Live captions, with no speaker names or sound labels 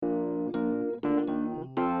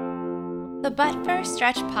The But First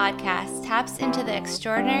Stretch podcast taps into the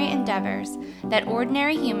extraordinary endeavors that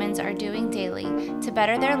ordinary humans are doing daily to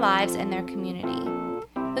better their lives and their community.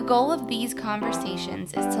 The goal of these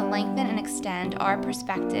conversations is to lengthen and extend our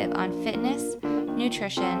perspective on fitness,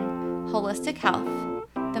 nutrition, holistic health,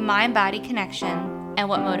 the mind-body connection, and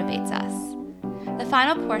what motivates us. The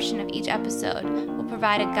final portion of each episode will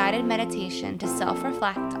provide a guided meditation to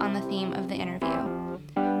self-reflect on the theme of the interview.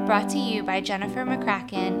 Brought to you by Jennifer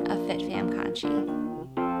McCracken of FitFam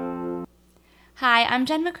Conchi. Hi, I'm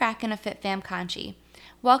Jen McCracken of FitFam Conchi.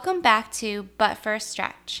 Welcome back to But First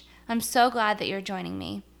Stretch. I'm so glad that you're joining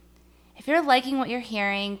me. If you're liking what you're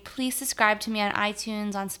hearing, please subscribe to me on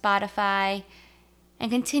iTunes, on Spotify,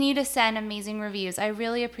 and continue to send amazing reviews. I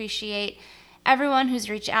really appreciate everyone who's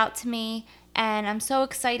reached out to me, and I'm so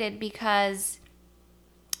excited because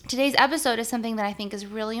today's episode is something that I think is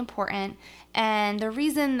really important, and the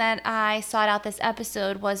reason that I sought out this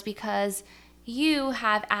episode was because you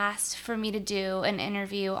have asked for me to do an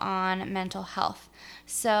interview on mental health.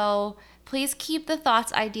 So please keep the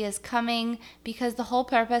thoughts, ideas coming, because the whole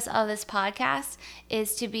purpose of this podcast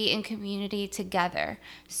is to be in community together.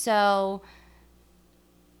 So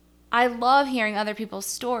I love hearing other people's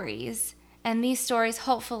stories, and these stories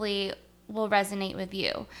hopefully will resonate with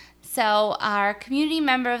you. So our community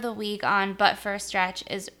member of the week on But First Stretch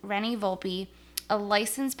is Rennie Volpe, a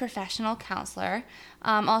licensed professional counselor,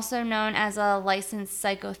 also known as a licensed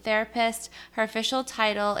psychotherapist. Her official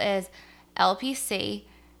title is LPC.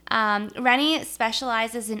 Rennie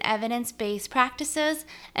specializes in evidence-based practices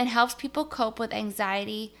and helps people cope with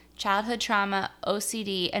anxiety, childhood trauma,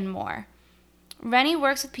 OCD, and more. Rennie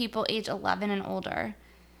works with people age 11 and older.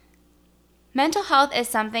 Mental health is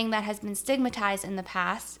something that has been stigmatized in the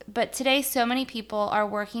past, but today so many people are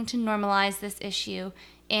working to normalize this issue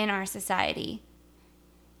in our society.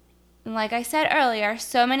 And like I said earlier,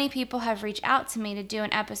 so many people have reached out to me to do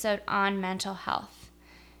an episode on mental health.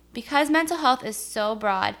 Because mental health is so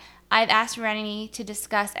broad, I've asked Rennie to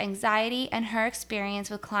discuss anxiety and her experience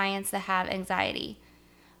with clients that have anxiety.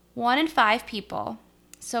 1 in 5 people,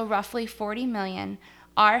 so roughly 40 million,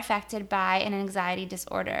 are affected by an anxiety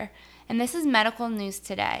disorder. And this is medical news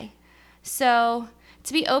today. So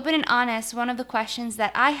to be open and honest, one of the questions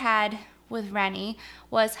that I had with Rennie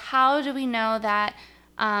was, how do we know that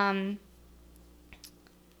our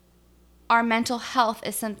mental health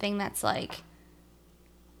is something that's like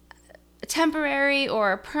temporary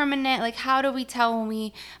or permanent? Like, how do we tell when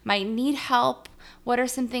we might need help? What are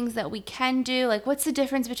some things that we can do? Like, what's the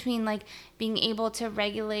difference between like being able to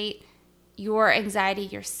regulate your anxiety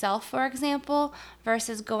yourself, for example,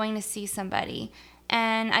 versus going to see somebody?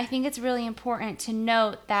 And I think it's really important to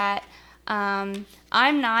note that I'm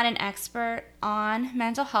not an expert on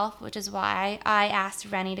mental health, which is why I asked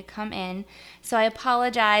Rennie to come in. So I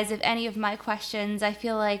apologize if any of my questions, I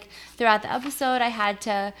feel like throughout the episode I had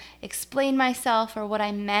to explain myself or what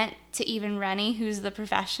I meant to even Rennie, who's the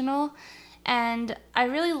professional. And I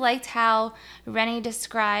really liked how Rennie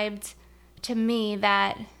described to me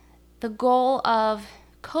that the goal of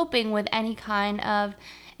coping with any kind of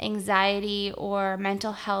anxiety or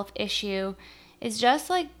mental health issue is just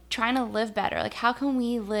like trying to live better. Like, how can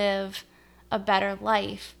we live a better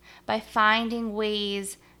life by finding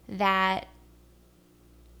ways that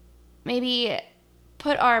maybe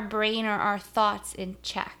put our brain or our thoughts in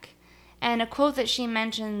check? And a quote that she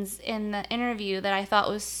mentions in the interview that I thought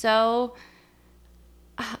was so,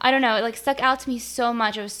 I don't know, it like stuck out to me so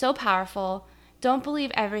much. It was so powerful. Don't believe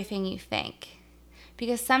everything you think.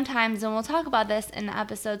 Because sometimes, and we'll talk about this in the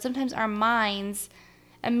episode, sometimes our minds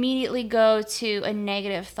immediately go to a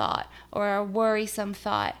negative thought or a worrisome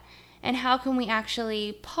thought. And how can we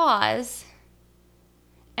actually pause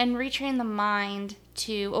and retrain the mind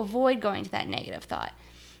to avoid going to that negative thought?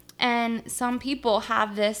 And some people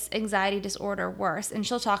have this anxiety disorder worse. And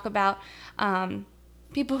she'll talk about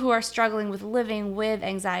people who are struggling with living with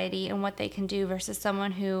anxiety and what they can do versus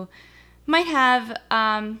someone who might have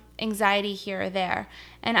anxiety here or there.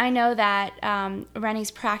 And I know that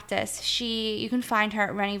Rennie's practice, you can find her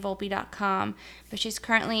at rennievolpe.com, but she's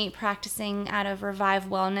currently practicing out of Revive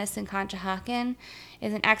Wellness in Conshohocken.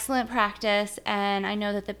 Is an excellent practice, and I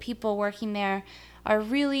know that the people working there are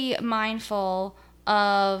really mindful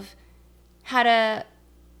of how to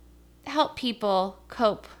help people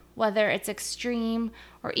cope, whether it's extreme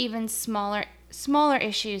or even smaller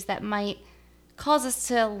issues that might cause us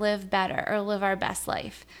to live better or live our best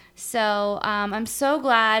life. So I'm so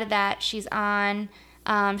glad that she's on.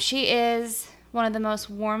 She is one of the most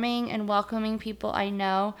warming and welcoming people I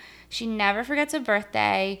know. She never forgets a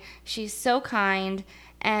birthday. She's so kind,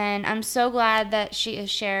 and I'm so glad that she is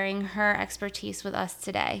sharing her expertise with us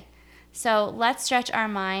today. So let's stretch our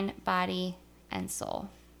mind, body, and soul.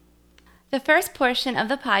 The first portion of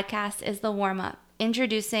the podcast is the warm-up,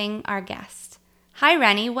 introducing our guest. Hi,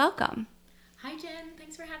 Rennie. Welcome. Hi, Jen.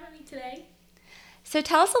 Thanks for having me today. So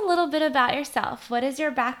tell us a little bit about yourself. What is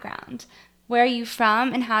your background? Where are you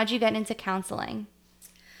from, and how did you get into counseling?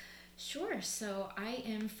 Sure. So I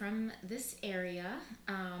am from this area.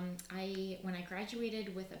 When I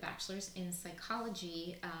graduated with a bachelor's in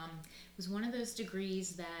psychology, it was one of those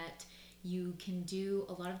degrees that you can do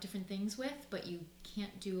a lot of different things with, but you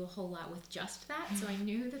can't do a whole lot with just that. So I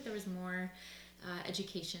knew that there was more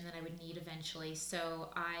education that I would need eventually. So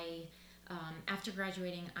after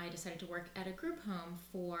graduating, I decided to work at a group home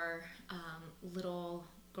for little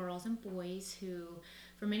girls and boys who,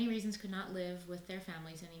 for many reasons, could not live with their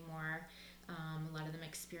families anymore. A lot of them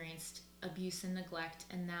experienced abuse and neglect,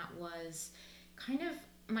 and that was kind of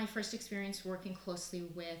my first experience working closely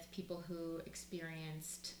with people who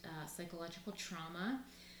experienced psychological trauma.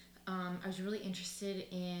 I was really interested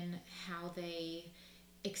in how they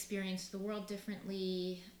experienced the world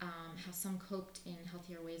differently, how some coped in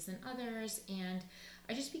healthier ways than others, and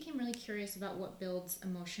I just became really curious about what builds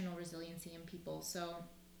emotional resiliency in people. So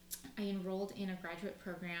I enrolled in a graduate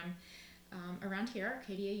program around here,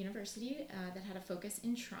 Arcadia University, that had a focus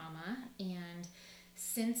in trauma. And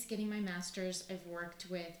since getting my master's, I've worked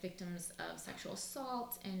with victims of sexual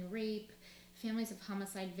assault and rape, families of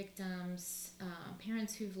homicide victims,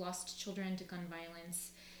 parents who've lost children to gun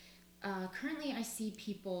violence. Currently, I see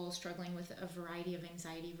people struggling with a variety of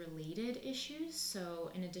anxiety-related issues.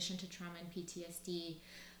 So in addition to trauma and PTSD,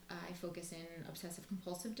 I focus in obsessive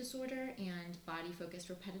compulsive disorder and body-focused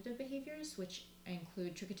repetitive behaviors, which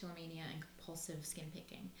include trichotillomania and compulsive skin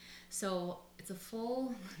picking. So it's a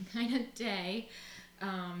full kind of day.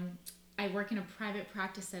 I work in a private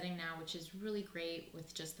practice setting now, which is really great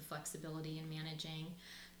with just the flexibility in managing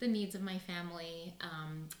the needs of my family.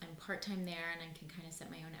 I'm part-time there, and I can kind of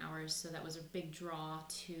set my own hours. So that was a big draw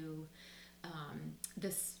to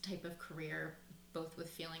this type of career, both with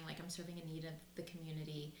feeling like I'm serving a need of the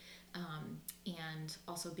community, and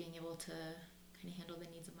also being able to kind of handle the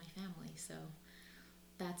needs of my family. So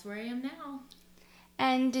that's where I am now.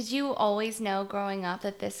 And did you always know growing up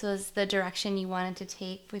that this was the direction you wanted to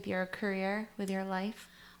take with your career, with your life?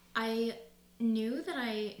 I knew that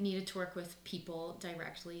I needed to work with people,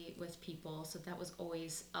 directly with people, so that was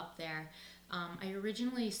always up there. I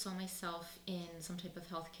originally saw myself in some type of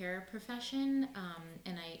healthcare profession,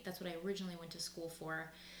 and that's what I originally went to school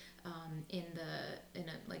for, in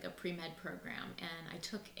a pre-med program. And I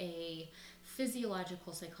took a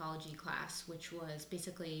physiological psychology class, which was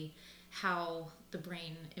basically how the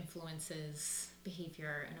brain influences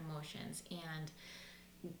behavior and emotions. And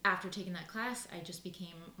after taking that class, I just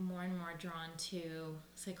became more and more drawn to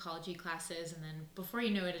psychology classes, and then before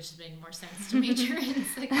you know it, it just made more sense to major in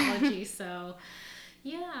psychology. So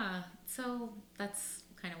yeah, so that's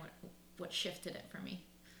kind of what shifted it for me.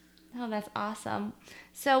 Oh, that's awesome.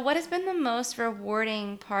 So what has been the most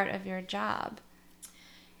rewarding part of your job?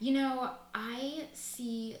 You know, I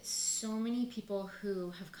see so many people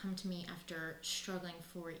who have come to me after struggling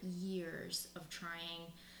for years of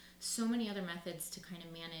trying so many other methods to kind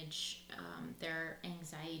of manage their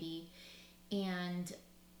anxiety and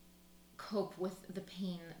cope with the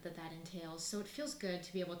pain that entails. So it feels good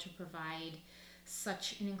to be able to provide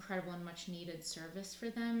such an incredible and much needed service for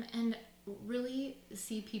them, and really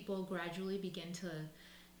see people gradually begin to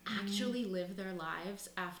actually live their lives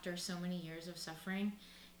after so many years of suffering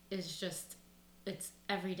is just, it's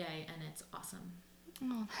every day, and it's awesome.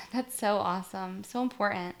 Oh, that's so awesome. So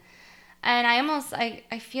important. And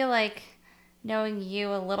I feel like knowing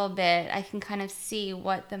you a little bit, I can kind of see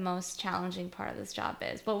what the most challenging part of this job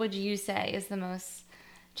is. What would you say is the most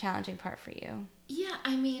challenging part for you? Yeah,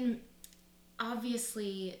 I mean,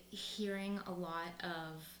 obviously, hearing a lot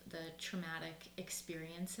of the traumatic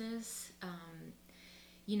experiences,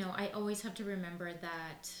 I always have to remember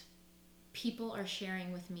that people are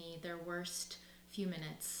sharing with me their worst few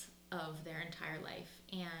minutes of their entire life.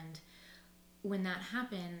 And when that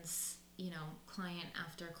happens, client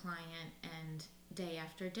after client and day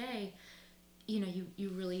after day, you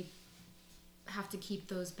really have to keep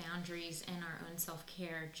those boundaries and our own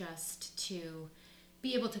self-care just to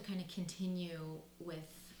be able to kind of continue with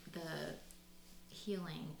the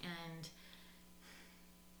healing. And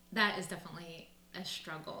that is definitely a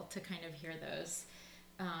struggle to kind of hear those.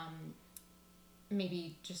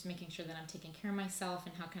 Maybe just making sure that I'm taking care of myself,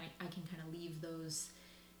 and how can I can kind of leave those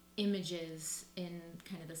images in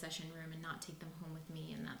kind of the session room and not take them home with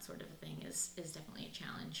me, and that sort of a thing is definitely a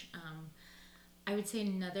challenge. I would say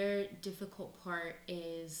another difficult part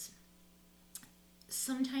is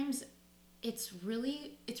sometimes it's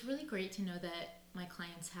really great to know that my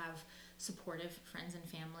clients have supportive friends and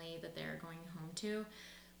family that they're going home to,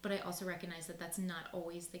 but I also recognize that that's not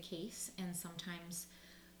always the case, and sometimes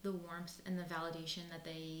the warmth and the validation that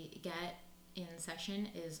they get in session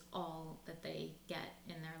is all that they get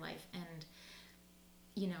in their life. And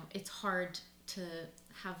it's hard to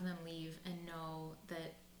have them leave and know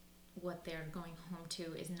that what they're going home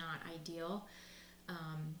to is not ideal,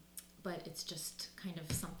 but it's just kind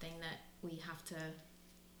of something that we have to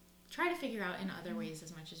try to figure out in other ways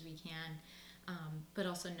as much as we can, but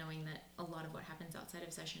also knowing that a lot of what happens outside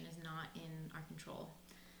of session is not in our control,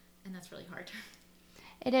 and that's really hard.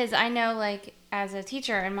 It is. I know, like, as a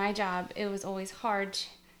teacher in my job, it was always hard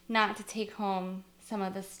not to take home some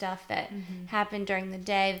of the stuff that happened during the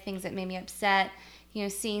day, the things that made me upset,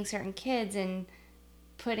 seeing certain kids and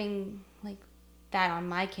putting, like, that on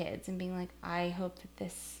my kids and being like, I hope that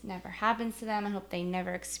this never happens to them. I hope they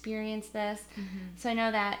never experience this. So I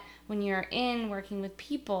know that when you're working with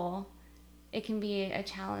people, it can be a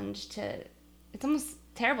challenge it's almost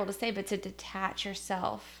terrible to say, but to detach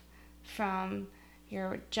yourself from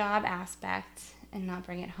your job aspect and not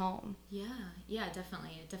bring it home. Yeah,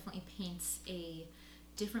 definitely. It definitely paints a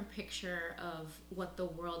different picture of what the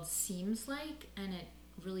world seems like, and it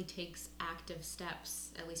really takes active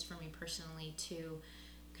steps, at least for me personally, to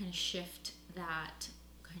kind of shift that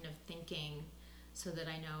kind of thinking so that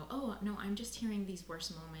I know, oh, no, I'm just hearing these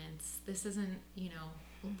worst moments. This isn't,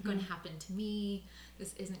 going to happen to me.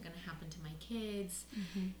 This isn't going to happen to my kids.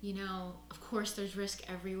 Of course there's risk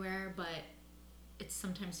everywhere, but it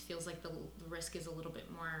sometimes feels like the risk is a little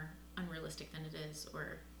bit more unrealistic than it is,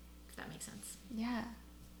 or if that makes sense. Yeah.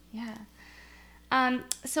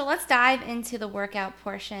 So let's dive into the workout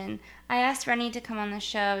portion. I asked Rennie to come on the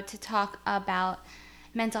show to talk about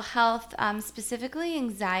mental health, specifically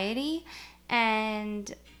anxiety.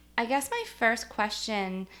 And I guess my first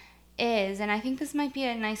question is, and I think this might be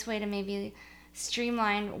a nice way to maybe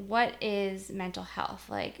streamline, what is mental health?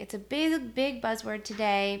 Like, it's a big buzzword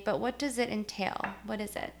today, but what does it entail? What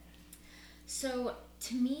is it? So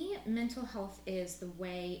to me, mental health is the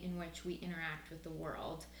way in which we interact with the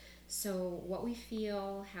world. So what we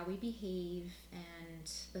feel, how we behave, and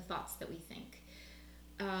the thoughts that we think.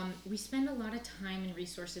 We spend a lot of time and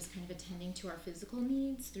resources kind of attending to our physical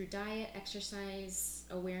needs through diet, exercise,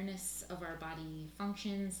 awareness of our body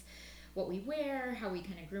functions, what we wear, how we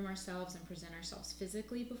kind of groom ourselves and present ourselves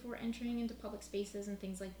physically before entering into public spaces and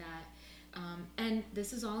things like that. And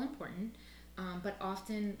this is all important, but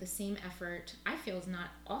often the same effort, I feel, is not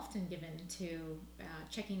often given to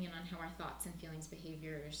checking in on how our thoughts and feelings,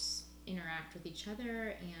 behaviors interact with each other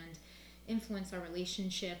and influence our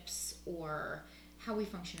relationships, or how we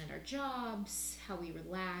function at our jobs, how we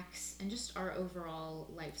relax, and just our overall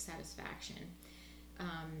life satisfaction.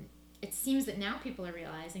 It seems that now people are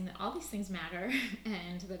realizing that all these things matter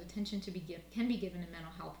and that attention can be given to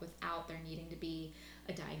mental health without there needing to be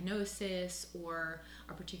a diagnosis or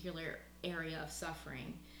a particular area of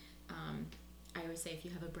suffering. I always say, if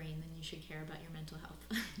you have a brain, then you should care about your mental health.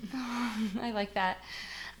 I like that.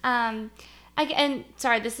 And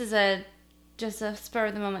sorry, this is just a spur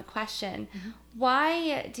of the moment question.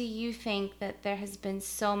 Why do you think that there has been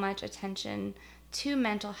so much attention to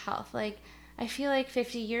mental health? Like, I feel like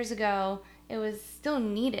 50 years ago it was still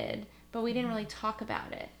needed, but we didn't really talk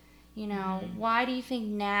about it. Why do you think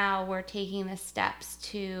now we're taking the steps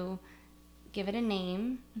to give it a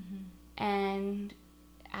name and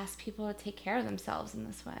ask people to take care of themselves in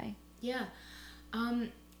this way? Yeah,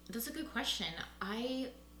 that's a good question. I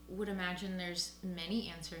would imagine there's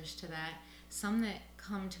many answers to that. Some that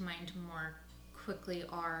come to mind more quickly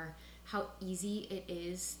are how easy it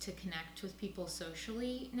is to connect with people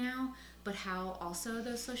socially now, but how also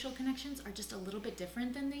those social connections are just a little bit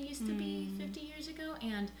different than they used to be 50 years ago.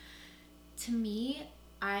 And to me,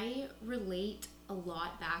 I relate a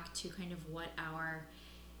lot back to kind of what our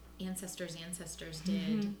ancestors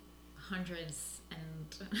did hundreds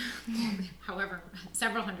and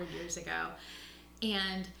several hundred years ago,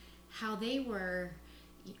 and how they were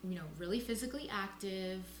really physically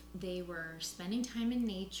active. They were spending time in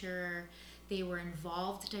nature. They were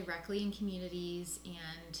involved directly in communities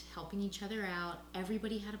and helping each other out.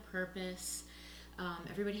 Everybody had a purpose.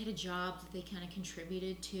 Everybody had a job that they kind of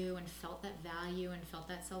contributed to and felt that value and felt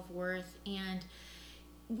that self-worth. And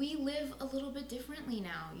we live a little bit differently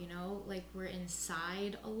now, like we're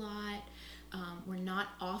inside a lot. We're not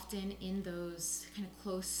often in those kind of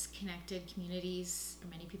close connected communities, or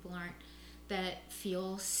many people aren't, that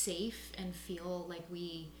feel safe and feel like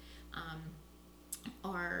we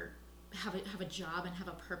are have a job and have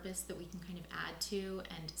a purpose that we can kind of add to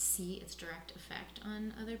and see its direct effect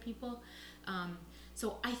on other people.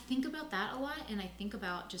 So I think about that a lot, and I think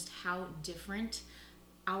about just how different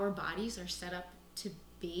our bodies are set up to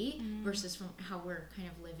be versus from how we're kind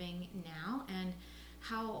of living now, and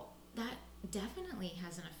how that definitely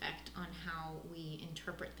has an effect on how we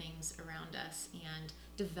interpret things around us and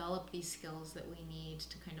develop these skills that we need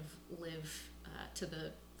to kind of live to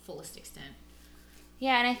the fullest extent.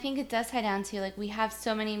 Yeah, and I think it does tie down to, like, we have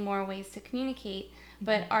so many more ways to communicate,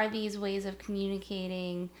 but are these ways of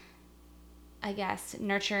communicating, I guess,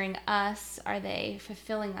 nurturing us? Are they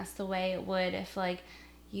fulfilling us the way it would if, like,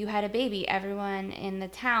 you had a baby? Everyone in the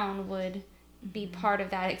town would be part of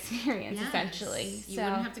that experience, essentially. You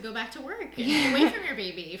wouldn't have to go back to work and be away from your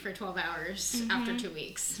baby for 12 hours after 2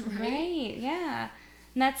 weeks, right? Right, yeah.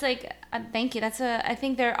 And that's like, thank you. I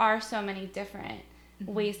think there are so many different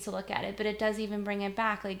ways to look at it, but it does even bring it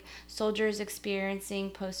back, like soldiers experiencing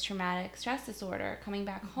post-traumatic stress disorder, coming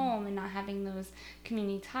back home and not having those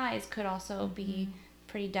community ties could also be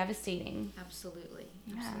pretty devastating. Absolutely,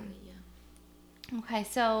 yeah. Okay,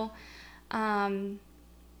 so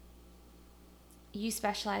you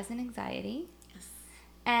specialize in anxiety. Yes.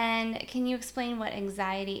 And can you explain what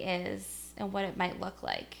anxiety is and what it might look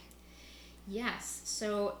like? Yes,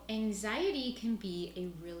 so anxiety can be a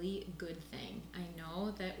really good thing. I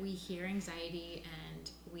know that we hear anxiety and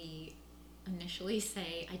we initially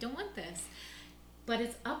say, I don't want this, but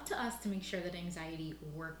it's up to us to make sure that anxiety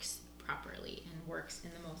works properly and works in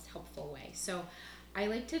the most helpful way. So I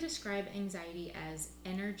like to describe anxiety as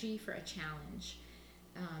energy for a challenge.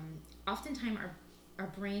 Oftentimes our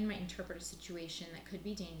brain might interpret a situation that could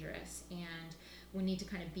be dangerous, and we need to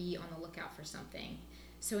kind of be on the lookout for something.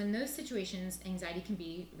 So in those situations, anxiety can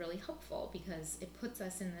be really helpful because it puts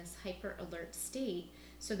us in this hyper alert state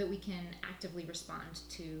so that we can actively respond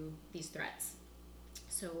to these threats.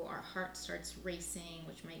 So our heart starts racing,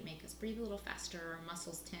 which might make us breathe a little faster, our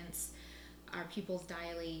muscles tense, our pupils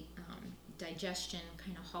dilate, digestion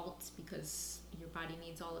kind of halts because your body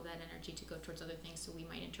needs all of that energy to go towards other things. So we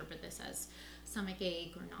might interpret this as stomach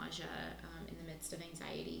ache or nausea in the midst of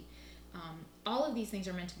anxiety. All of these things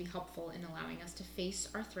are meant to be helpful in allowing us to face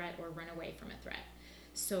our threat or run away from a threat.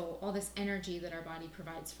 So all this energy that our body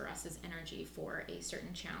provides for us is energy for a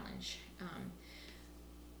certain challenge.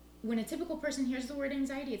 When a typical person hears the word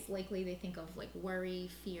anxiety, it's likely they think of like worry,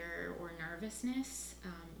 fear, or nervousness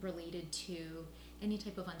related to any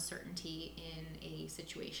type of uncertainty in a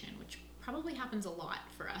situation, which probably happens a lot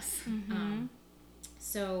for us.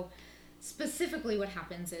 So specifically what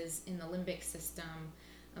happens is in the limbic system,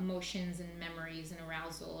 emotions and memories and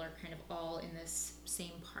arousal are kind of all in this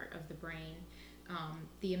same part of the brain.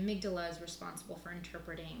 The amygdala is responsible for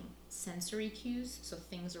interpreting sensory cues, so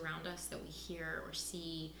things around us that we hear or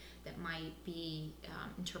see that might be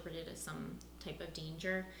interpreted as some type of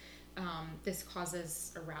danger. This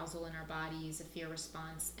causes arousal in our bodies, a fear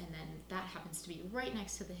response, and then that happens to be right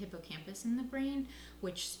next to the hippocampus in the brain,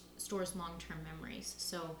 which stores long-term memories.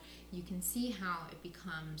 So you can see how it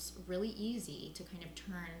becomes really easy to kind of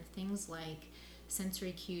turn things like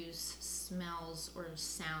sensory cues, smells, or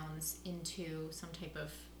sounds into some type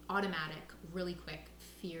of automatic, really quick,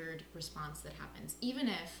 feared response that happens. Even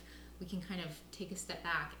if we can kind of take a step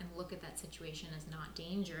back and look at that situation as not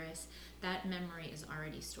dangerous, that memory is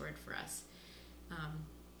already stored for us.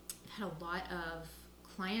 I've had a lot of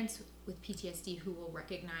clients with PTSD who will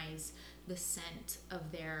recognize the scent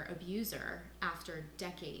of their abuser after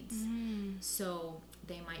decades. So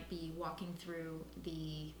they might be walking through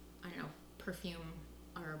the, perfume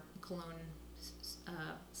or cologne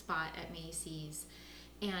spot at Macy's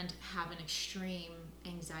and have an extreme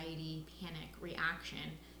anxiety, panic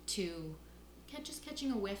reaction to just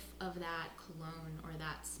catching a whiff of that cologne or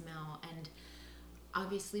that smell. And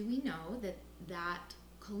obviously we know that that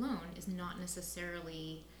cologne is not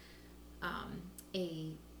necessarily a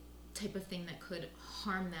type of thing that could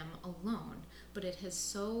harm them alone, but it has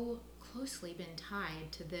so closely been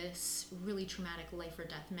tied to this really traumatic life or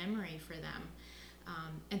death memory for them.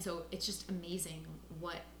 And so it's just amazing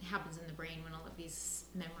what happens in the brain when all of these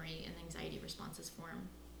memory and anxiety responses form.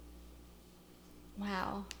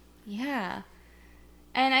 Wow. Yeah.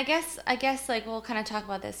 And I guess like we'll kind of talk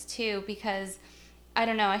about this too, because I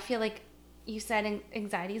don't know, I feel like you said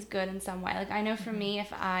anxiety is good in some way. Like I know for me,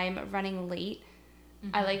 if I'm running late,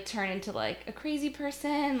 I like turn into like a crazy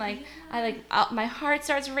person. Like my heart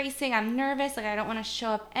starts racing. I'm nervous. Like I don't want to show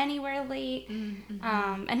up anywhere late.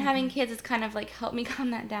 And having kids has kind of like helped me calm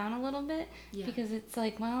that down a little bit because it's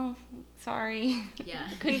like, well, sorry. Yeah.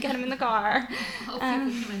 Couldn't get them in the car. People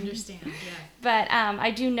can understand. Yeah. But I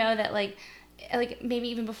do know that like like maybe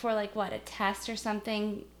even before like a test or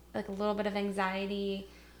something, like a little bit of anxiety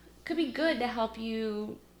could be good to help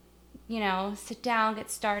you, sit down,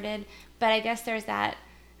 get started. But I guess there's that,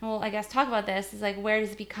 well, I guess talk about this, is like, where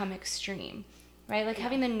does it become extreme, right? Like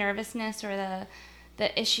having the nervousness or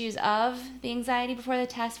the issues of the anxiety before the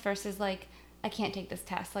test versus like, I can't take this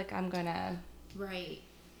test, like I'm gonna Right.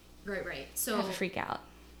 So have a freak out.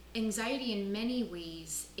 Anxiety in many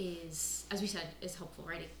ways is, as we said, is helpful,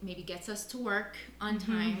 right? It maybe gets us to work on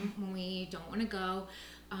time when we don't want to go.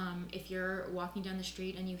 If you're walking down the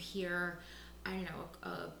street and you hear, I don't know,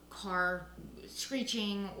 a car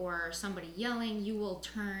screeching or somebody yelling, you will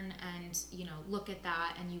turn and, look at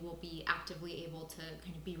that, and you will be actively able to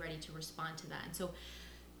kind of be ready to respond to that. And so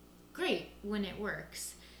great when it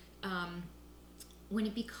works. When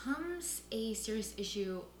it becomes a serious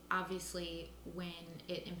issue, obviously when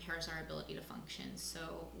it impairs our ability to function.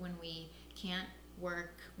 So when we can't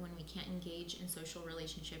work, when we can't engage in social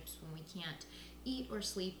relationships, when we can't eat or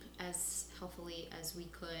sleep as healthily as we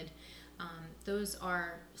could, those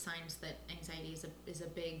are signs that anxiety is a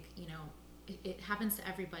big, it happens to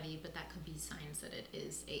everybody, but that could be signs that it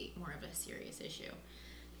is more of a serious issue.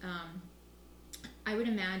 I would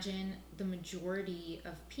imagine the majority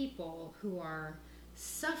of people who are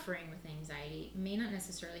suffering with anxiety may not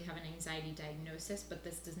necessarily have an anxiety diagnosis, but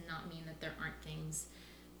this does not mean that there aren't things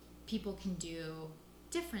people can do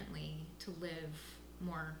differently to live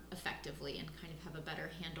more effectively and kind of have a better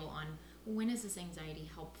handle on when is this anxiety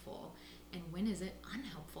helpful and when is it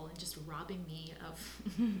unhelpful and just robbing me of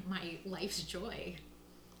my life's joy.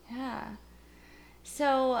 Yeah.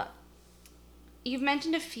 So you've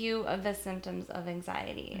mentioned a few of the symptoms of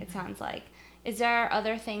anxiety, it sounds like. Is there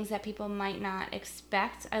other things that people might not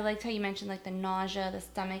expect? I liked how you mentioned like the nausea, the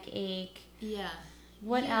stomach ache. Yeah.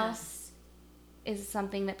 What else is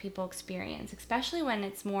something that people experience, especially when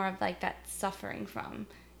it's more of like that suffering from?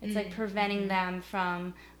 It's like preventing them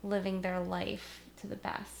from living their life to the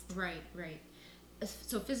best. Right.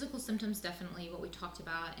 So physical symptoms, definitely what we talked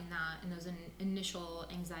about in those initial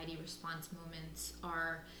anxiety response moments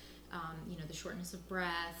are the shortness of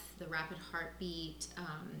breath, the rapid heartbeat,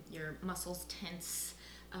 your muscles tense,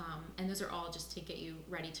 and those are all just to get you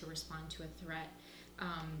ready to respond to a threat.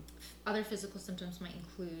 Other physical symptoms might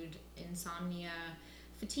include insomnia,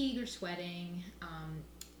 fatigue or sweating,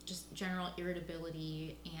 just general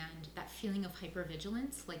irritability, and that feeling of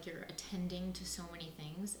hypervigilance, like you're attending to so many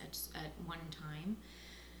things at one time.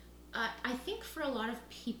 I think for a lot of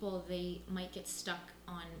people, they might get stuck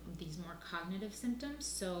on these more cognitive symptoms.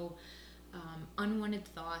 So unwanted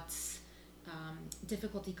thoughts,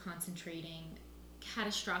 difficulty concentrating,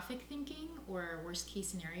 catastrophic thinking, or worst case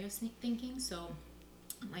scenario thinking. So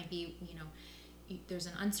it might be, there's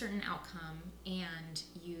an uncertain outcome and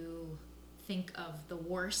you think of the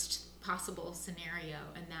worst possible scenario,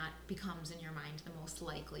 and that becomes in your mind the most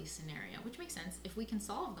likely scenario, which makes sense. If we can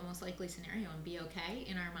solve the most likely scenario and be okay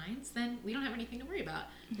in our minds, then we don't have anything to worry about.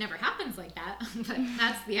 It never happens like that, but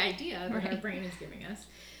that's the idea that our brain is giving us.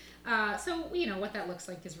 So what that looks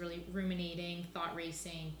like is really ruminating, thought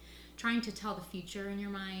racing, trying to tell the future in your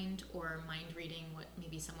mind, or mind reading what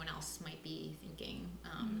maybe someone else might be thinking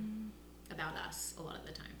about us a lot of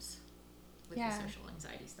the times with the social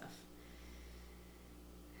anxiety stuff.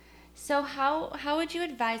 So how would you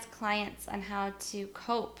advise clients on how to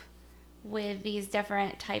cope with these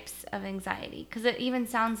different types of anxiety? Because it even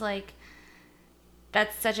sounds like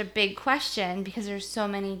that's such a big question, because there's so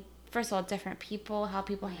many, first of all, different people, how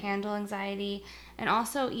people handle anxiety, and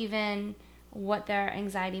also even what their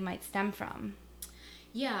anxiety might stem from.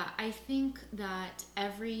 Yeah, I think that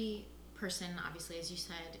every person, obviously, as you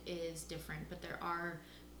said, is different, but there are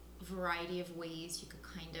a variety of ways you could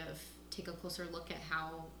kind of take a closer look at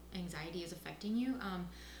how anxiety is affecting you.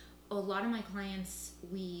 A lot of my clients,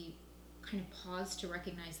 we kind of pause to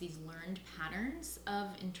recognize these learned patterns of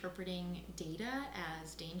interpreting data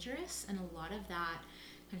as dangerous, and a lot of that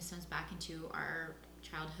kind of stems back into our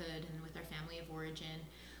childhood and with our family of origin,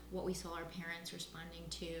 what we saw our parents responding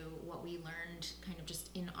to, what we learned kind of just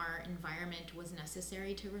in our environment was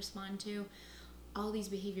necessary to respond to. All these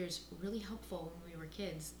behaviors really helpful when we were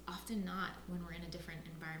kids, often not when we're in a different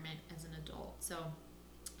environment as an adult. So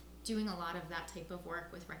doing a lot of that type of work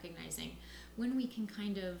with recognizing when we can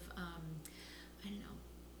kind of, I don't know,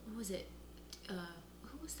 what was it?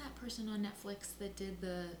 Who was that person on Netflix that did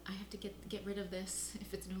the, I have to get rid of this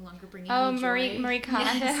if it's no longer bringing me joy? Marie Kondo.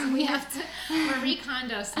 Yes, we have to, Marie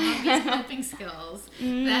Kondo, some of these coping skills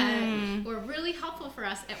that were really helpful for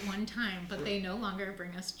us at one time, but they no longer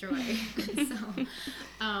bring us joy. So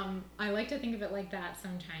I like to think of it like that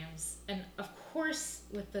sometimes. And of course,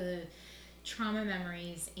 with the trauma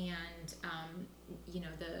memories and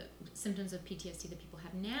the symptoms of PTSD that people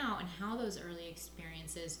have now, and how those early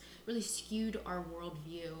experiences really skewed our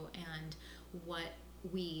worldview and what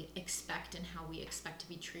we expect and how we expect to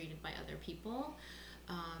be treated by other people.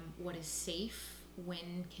 What is safe?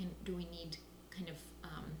 When do we need kind of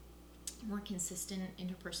more consistent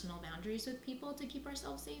interpersonal boundaries with people to keep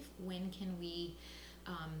ourselves safe? When can we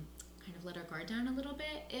kind of let our guard down a little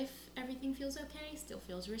bit if everything feels okay, still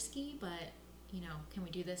feels risky, but can we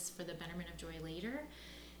do this for the betterment of joy later?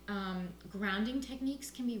 Grounding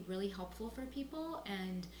techniques can be really helpful for people,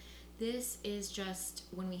 and this is just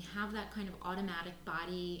when we have that kind of automatic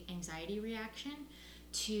body anxiety reaction,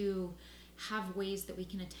 to have ways that we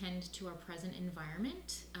can attend to our present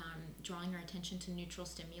environment, drawing our attention to neutral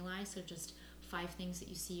stimuli. So just 5 things that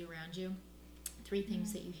you see around you, 3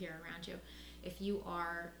 things that you hear around you. If you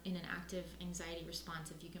are in an active anxiety response,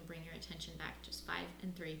 if you can bring your attention back, just 5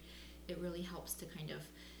 and 3, it really helps to kind of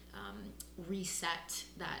reset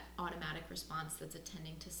that automatic response that's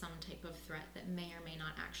attending to some type of threat that may or may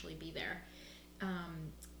not actually be there.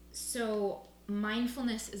 So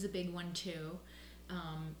mindfulness is a big one too.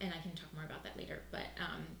 And I can talk more about that later, but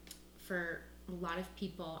for a lot of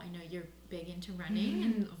people, I know you're big into running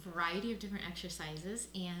and a variety of different exercises,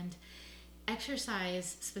 and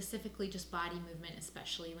exercise, specifically just body movement,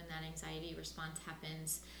 especially when that anxiety response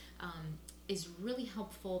happens, is really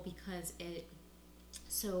helpful because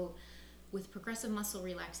with progressive muscle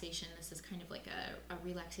relaxation, this is kind of like a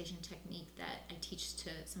relaxation technique that I teach to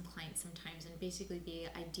some clients sometimes, and basically the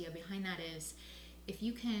idea behind that is, if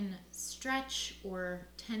you can stretch or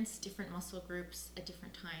tense different muscle groups at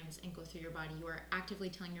different times and go through your body, you are actively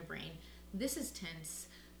telling your brain, this is tense,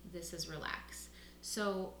 this is relax.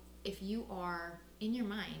 So if you are in your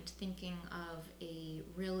mind thinking of a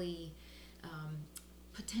really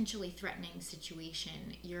potentially threatening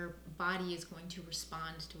situation, your body is going to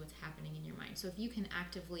respond to what's happening in your mind. So if you can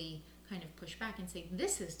actively kind of push back and say,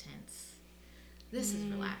 this is tense, this is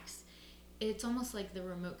relaxed, it's almost like the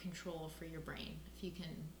remote control for your brain. If you can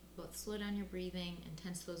both slow down your breathing and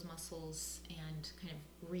tense those muscles and kind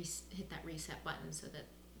of hit that reset button, so that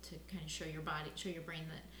to kind of show your brain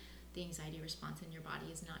that the anxiety response in your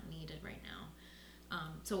body is not needed right now.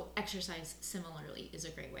 So exercise similarly is a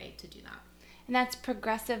great way to do that. And that's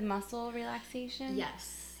progressive muscle relaxation?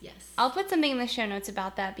 Yes. I'll put something in the show notes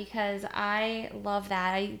about that, because I love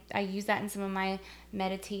that. I use that in some of my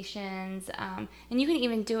meditations. And you can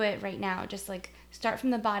even do it right now. Just like start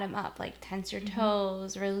from the bottom up, like tense your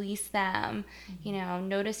toes, release them,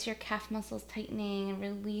 notice your calf muscles tightening and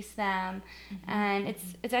release them. And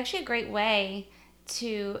it's actually a great way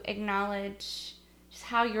to acknowledge just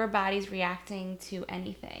how your body's reacting to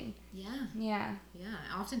anything. Yeah.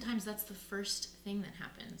 Oftentimes that's the first thing that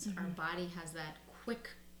happens. Our body has that quick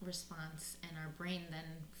response, and our brain then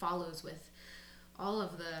follows with all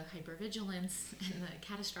of the hypervigilance and the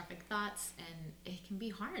catastrophic thoughts, and it can be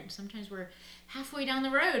hard. Sometimes we're halfway down the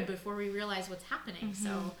road before we realize what's happening.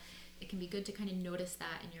 So it can be good to kind of notice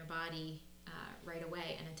that in your body right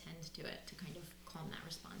away and attend to it to kind of calm that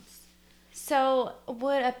response. So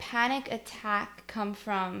would a panic attack come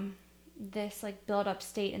from this like build up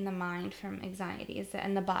state in the mind from anxiety? Is that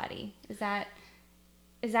in the body? Is that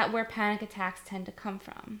where panic attacks tend to come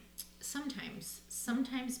from? Sometimes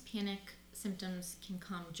panic symptoms can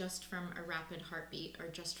come just from a rapid heartbeat or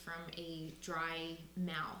just from a dry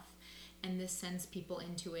mouth. And this sends people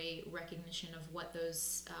into a recognition of what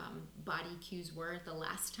those body cues were the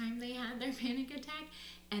last time they had their panic attack.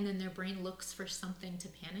 And then their brain looks for something to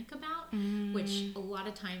panic about, which a lot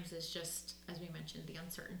of times is just, as we mentioned, the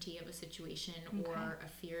uncertainty of a situation or a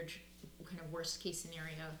feared kind of worst case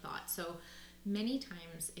scenario thought. So many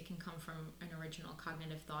times it can come from an original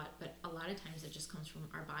cognitive thought, but a lot of times it just comes from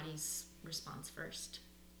our body's response first.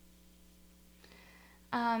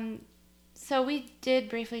 So we did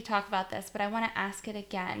briefly talk about this, but I want to ask it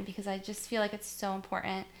again because I just feel like it's so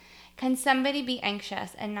important. Can somebody be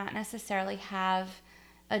anxious and not necessarily have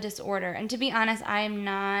a disorder? And to be honest, I am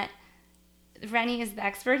not. Rennie is the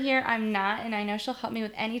expert here. I'm not, and I know she'll help me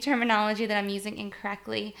with any terminology that I'm using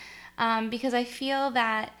incorrectly, because I feel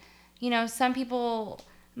that, some people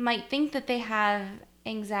might think that they have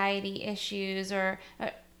anxiety issues or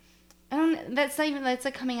that's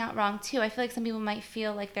like coming out wrong too. I feel like some people might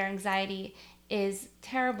feel like their anxiety is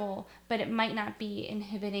terrible, but it might not be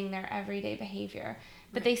inhibiting their everyday behavior.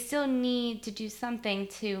 But they still need to do something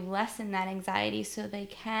to lessen that anxiety so they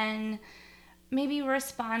can maybe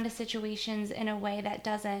respond to situations in a way that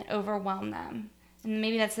doesn't overwhelm them. And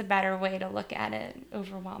maybe that's a better way to look at it,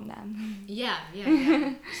 overwhelm them. Yeah.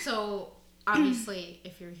 So obviously,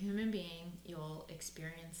 if you're a human being, you'll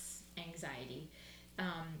experience anxiety.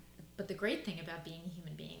 But the great thing about being a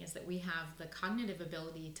human being is that we have the cognitive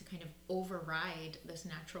ability to kind of override this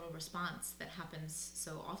natural response that happens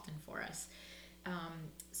so often for us.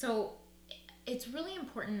 So it's really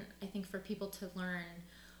important, I think, for people to learn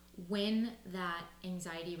when that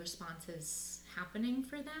anxiety response is happening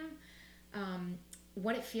for them,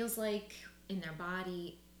 what it feels like in their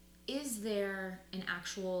body. Is there an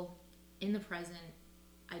actual, in the present,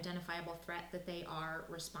 identifiable threat that they are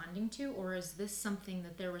responding to, or is this something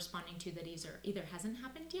that they're responding to that either hasn't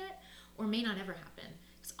happened yet or may not ever happen?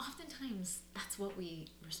 Because oftentimes that's what we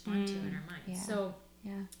respond to in our minds. Yeah. So,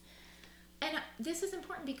 yeah. And this is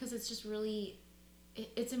important because it's just really,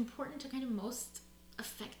 it's important to kind of most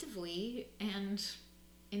effectively and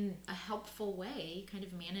in a helpful way kind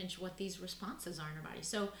of manage what these responses are in our body.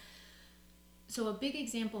 So a big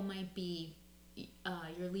example might be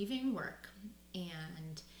you're leaving work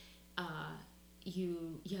and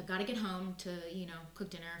you got to get home to, cook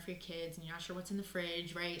dinner for your kids, and you're not sure what's in the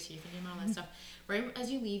fridge, right? So you're thinking about all that stuff. Right as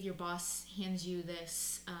you leave, your boss hands you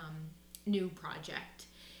this new project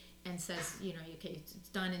and says, okay, it's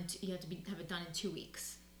done, and you have to have it done in 2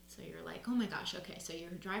 weeks. So you're like, oh my gosh, okay. So you're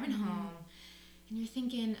driving home and you're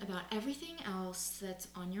thinking about everything else that's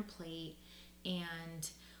on your plate and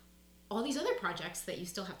all these other projects that you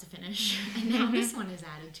still have to finish. And now this one is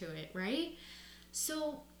added to it, right?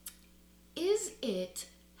 So is it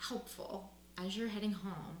helpful as you're heading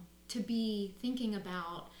home to be thinking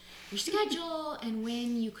about your schedule and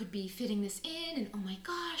when you could be fitting this in, and oh my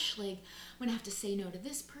gosh, like I'm gonna have to say no to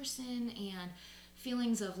this person, and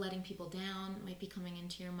feelings of letting people down might be coming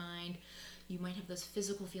into your mind. You might have those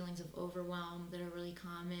physical feelings of overwhelm that are really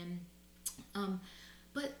common.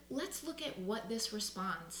 But let's look at what this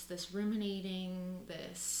response, this ruminating,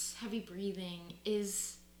 this heavy breathing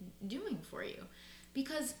is doing for you,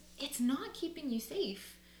 because it's not keeping you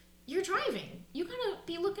safe. You're driving. You gotta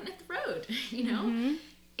be looking at the road,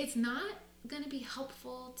 It's not gonna be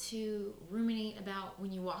helpful to ruminate about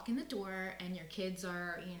when you walk in the door and your kids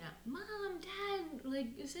are, Mom, Dad, like,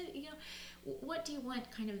 is it, what do you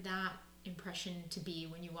want kind of that impression to be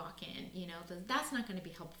when you walk in? That's not gonna be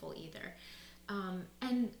helpful either.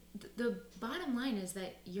 And the bottom line is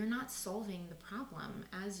that you're not solving the problem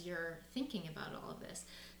as you're thinking about all of this.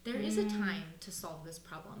 There is a time to solve this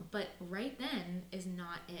problem, but right then is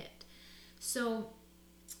not it. So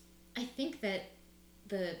I think that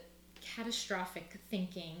the catastrophic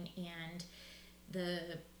thinking and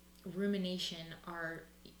the rumination are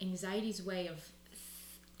anxiety's way of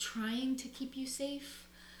trying to keep you safe,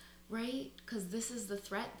 right? Because this is the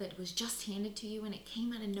threat that was just handed to you and it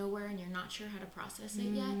came out of nowhere and you're not sure how to process it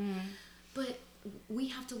yet. But we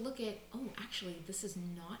have to look at, actually, this is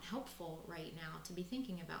not helpful right now to be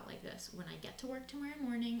thinking about like this. When I get to work tomorrow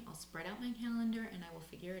morning, I'll spread out my calendar and I will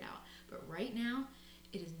figure it out. But right now,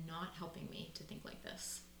 it is not helping me to think like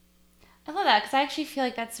this. I love that, because I actually feel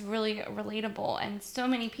like that's really relatable, and so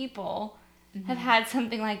many people have had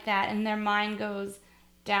something like that, and their mind goes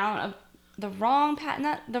down the wrong path,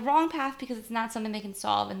 not the wrong path, because it's not something they can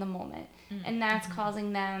solve in the moment, and that's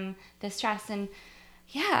causing them the stress. And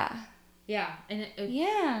and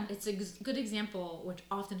it's a good example, which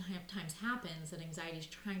oftentimes happens, that anxiety is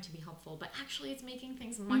trying to be helpful, but actually it's making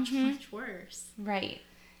things much, much worse. Right.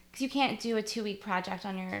 Because you can't do a 2-week project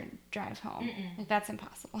on your drive home. Like, that's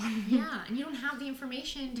impossible. Yeah, and you don't have the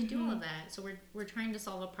information to do all of that. So we're trying to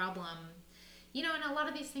solve a problem. And a lot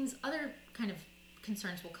of these things, other kind of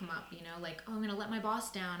concerns will come up, like, I'm going to let my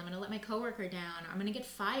boss down. I'm going to let my coworker down. I'm going to get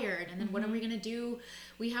fired. And then what are we going to do?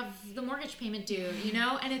 We have the mortgage payment due,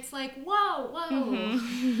 And it's like, whoa.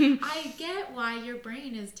 I get why your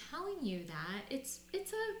brain is telling you that. It's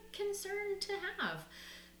a concern to have.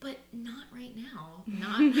 But not right now.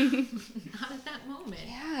 Not at that moment.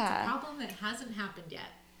 Yeah. It's a problem that hasn't happened yet.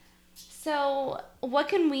 So what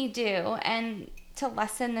can we do to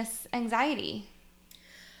lessen this anxiety?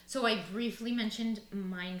 So I briefly mentioned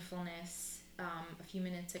mindfulness a few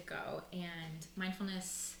minutes ago. And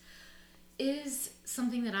mindfulness is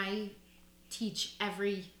something that I teach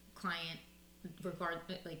every client,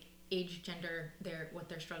 regardless, like age, gender, what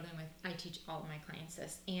they're struggling with. I teach all of my clients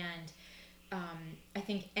this. And I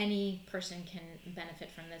think any person can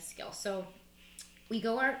benefit from this skill. So we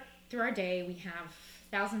go through our day, we have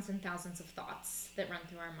thousands and thousands of thoughts that run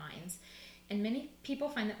through our minds. And many people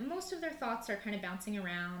find that most of their thoughts are kind of bouncing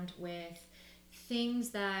around with things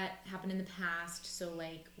that happened in the past. So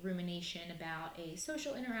like rumination about a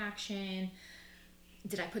social interaction.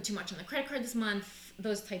 Did I put too much on the credit card this month?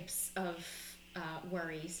 Those types of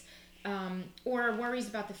worries. Or worries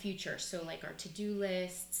about the future. So like our to-do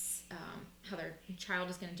lists, how their child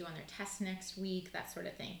is going to do on their test next week, that sort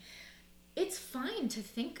of thing. it's fine to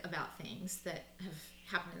think about things that have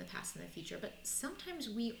happened in the past and the future, but sometimes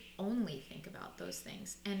we only think about those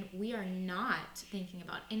things and we are not thinking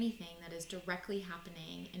about anything that is directly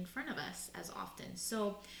happening in front of us as often.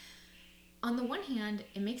 So on the one hand,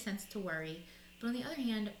 it makes sense to worry, but on the other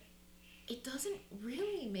hand, it doesn't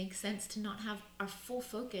really make sense to not have our full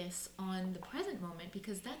focus on the present moment,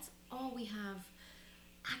 because that's all we have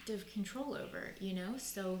active control over, you know?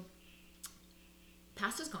 So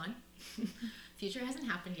past is gone. Future hasn't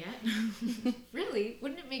happened yet. Really,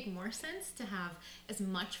 wouldn't it make more sense to have as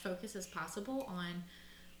much focus as possible on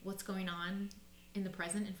what's going on in the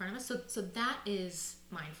present in front of us? So that is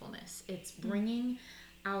mindfulness. It's bringing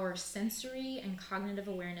our sensory and cognitive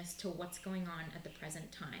awareness to what's going on at the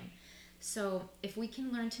present time. So if we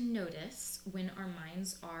can learn to notice when our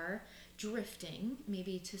minds are drifting,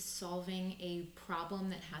 maybe to solving a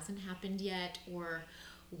problem that hasn't happened yet, or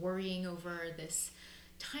worrying over this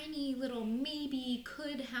tiny little maybe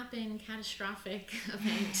could happen catastrophic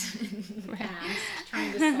event in the past,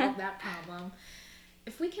 trying to solve that problem.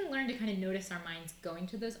 If we can learn to kind of notice our minds going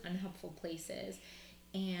to those unhelpful places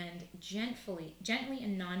and gently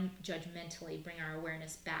and non-judgmentally bring our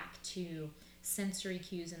awareness back to sensory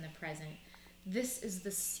cues in the present, this is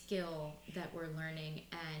the skill that we're learning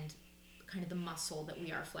and kind of the muscle that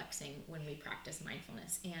we are flexing when we practice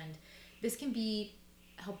mindfulness. And this can be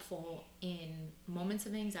helpful in moments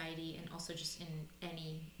of anxiety and also just in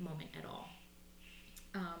any moment at all.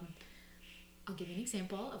 I'll give you an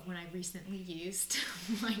example of when I recently used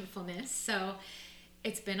mindfulness. So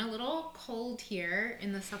it's been a little cold here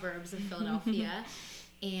in the suburbs of Philadelphia,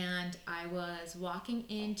 and I was walking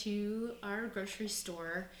into our grocery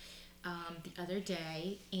store the other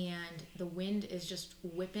day, and the wind is just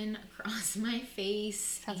whipping across my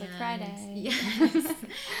face. Sounds like Friday. Yes,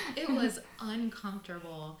 it was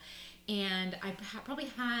uncomfortable. And I probably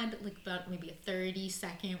had like about maybe a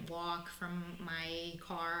 30-second walk from my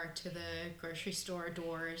car to the grocery store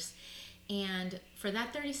doors. And for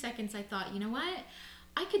that 30 seconds, I thought, you know what?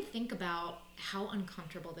 I could think about how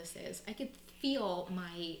uncomfortable this is. I could feel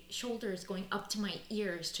my shoulders going up to my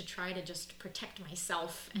ears to try to just protect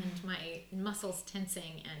myself, and my muscles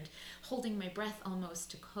tensing and holding my breath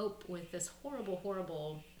almost to cope with this horrible,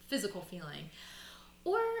 horrible physical feeling.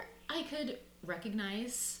 Or I could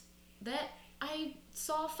recognize that I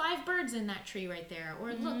saw 5 birds in that tree right there,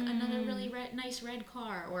 or look, another really nice red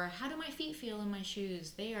car, or how do my feet feel in my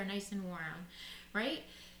shoes? They are nice and warm, right?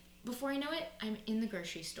 Before I know it, I'm in the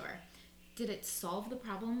grocery store. Did it solve the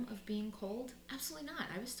problem of being cold? Absolutely not.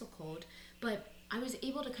 I was still cold, but I was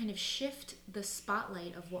able to kind of shift the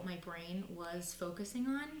spotlight of what my brain was focusing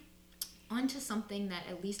on onto something that,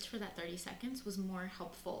 at least for that 30 seconds, was more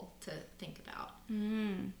helpful to think about.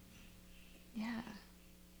 Yeah.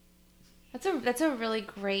 That's a really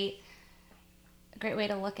great way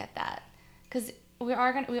to look at that, because we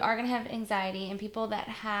are gonna have anxiety, and people that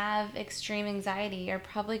have extreme anxiety are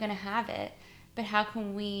probably gonna have it. But how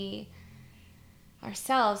can we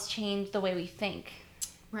ourselves change the way we think,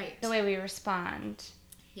 right? The way we respond.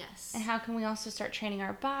 Yes. And how can we also start training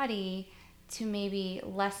our body to maybe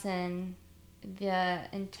lessen the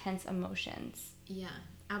intense emotions? Yeah,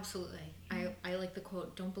 absolutely. I like the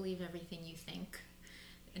quote, "Don't believe everything you think."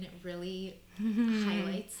 And it really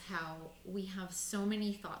highlights how we have so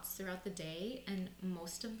many thoughts throughout the day, and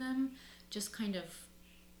most of them just kind of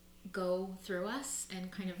go through us and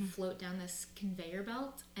kind of float down this conveyor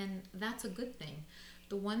belt, and that's a good thing.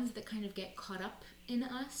 The ones that kind of get caught up in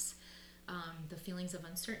us, the feelings of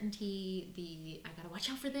uncertainty, the I gotta watch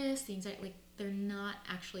out for this, the anxiety, like, they're not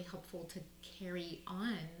actually helpful to carry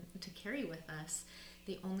with us.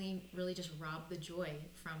 They only really just rob the joy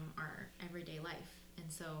from our everyday life.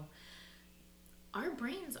 And so our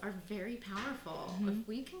brains are very powerful. If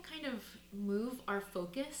we can kind of move our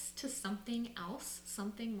focus to something else,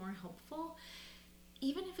 something more helpful,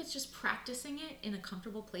 even if it's just practicing it in a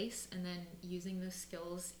comfortable place and then using those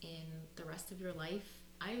skills in the rest of your life,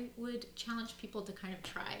 I would challenge people to kind of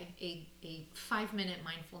try a 5-minute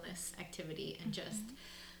mindfulness activity and just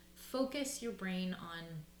focus your brain on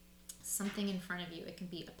something in front of you. It can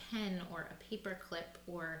be a pen or a paper clip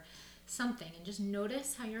or something, and just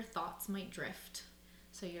notice how your thoughts might drift.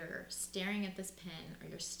 So you're staring at this pen or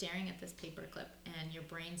you're staring at this paper clip, and your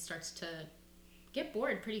brain starts to get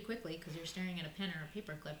bored pretty quickly because you're staring at a pen or a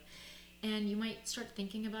paper clip, and you might start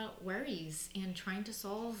thinking about worries and trying to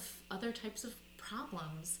solve other types of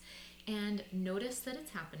problems. And notice that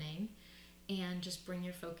it's happening, and just bring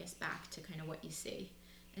your focus back to kind of what you see,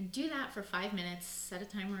 and do that for 5 minutes. Set a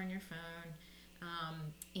timer on your phone,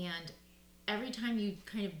 and every time you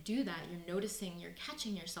kind of do that, you're noticing, you're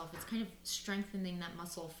catching yourself. It's kind of strengthening that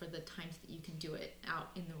muscle for the times that you can do it out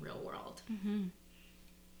in the real world. Mm-hmm.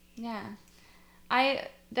 Yeah.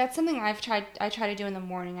 That's something I try to do in the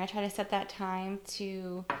morning. I try to set that time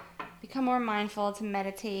to become more mindful, to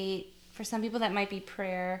meditate. For some people that might be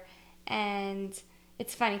prayer. And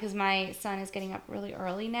it's funny because my son is getting up really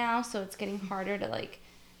early now, so it's getting harder to like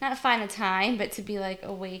not find the time, but to be like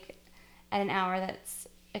awake at an hour that's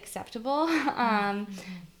acceptable.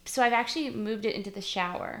 So I've actually moved it into the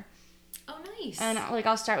shower. Oh, nice. And like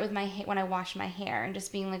I'll start with when I wash my hair and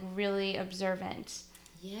just being like really observant.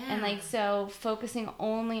 Yeah. And like so focusing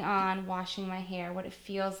only on washing my hair, what it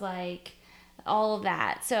feels like, all of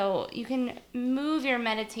that. So you can move your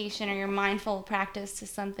meditation or your mindful practice to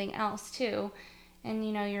something else too. And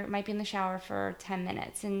you know, you might be in the shower for 10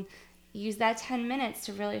 minutes and use that 10 minutes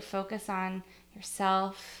to really focus on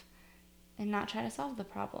yourself and not try to solve the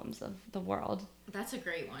problems of the world. That's a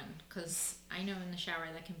great one, because I know in the shower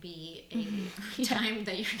that can be a time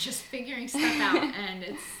that you're just figuring stuff out, and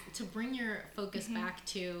it's to bring your focus back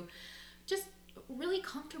to just really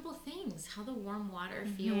comfortable things, how the warm water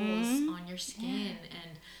feels on your skin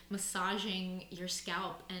and massaging your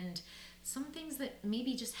scalp, and some things that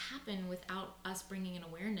maybe just happen without us bringing an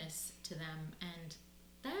awareness to them, and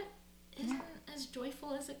that isn't as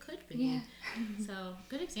joyful as it could be. Yeah. So,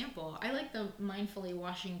 good example. I like the mindfully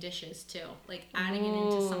washing dishes too, like adding it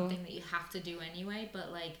into something that you have to do anyway,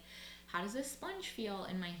 but like, how does this sponge feel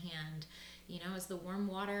in my hand? You know, as the warm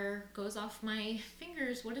water goes off my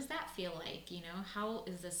fingers, what does that feel like? You know, how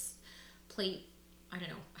is this plate, I don't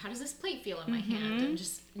know, how does this plate feel in my hand? And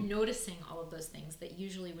just noticing all of those things that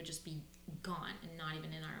usually would just be gone and not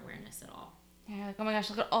even in our awareness at all. Yeah, like, oh my gosh,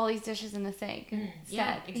 look at all these dishes in the sink.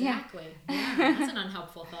 Yeah, exactly. Yeah, that's an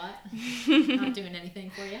unhelpful thought. Not doing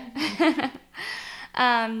anything for you.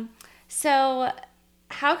 So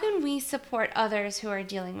how can we support others who are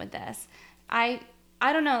dealing with this?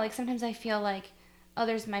 I don't know, like sometimes I feel like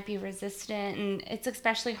others might be resistant, and it's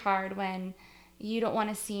especially hard when you don't want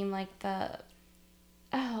to seem like the,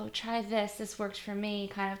 oh, try this worked for me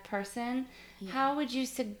kind of person. Yeah. How would you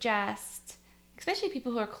suggest, especially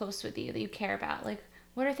people who are close with you, that you care about, like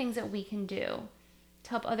what are things that we can do to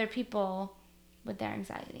help other people with their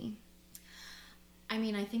anxiety? I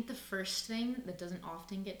mean, I think the first thing that doesn't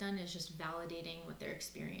often get done is just validating what their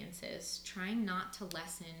experience is. Trying not to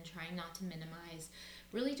lessen, trying not to minimize,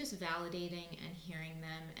 really just validating and hearing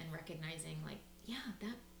them and recognizing like, yeah,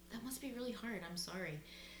 that must be really hard. I'm sorry.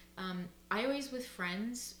 I always, with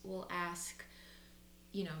friends, will ask,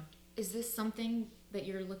 you know, is this something that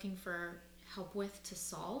you're looking for help with to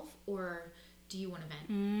solve, or do you want to vent?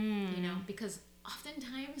 You know, because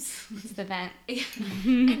oftentimes it's the vent.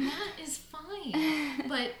 And that is fine.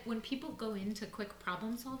 But when people go into quick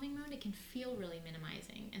problem solving mode, it can feel really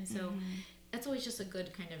minimizing. And so that's always just a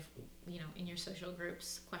good kind of, you know, in your social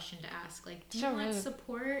groups question to ask, like, do you want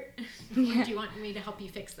support? Or do you want me to help you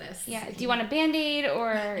fix this? Yeah. Do you want a Band-Aid,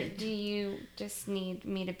 or do you just need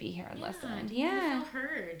me to be here and listen? Do you need to feel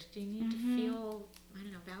heard? Do you need to feel, I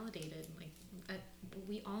don't know, validated? Like,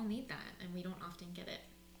 we all need that, and we don't often get it.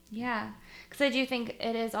 Yeah, because I do think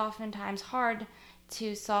it is oftentimes hard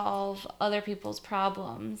to solve other people's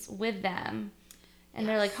problems with them, and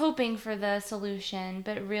they're like hoping for the solution,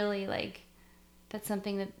 but really like that's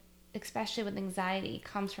something that, especially with anxiety,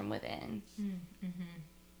 comes from within.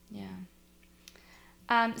 Yeah.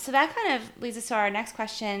 So that kind of leads us to our next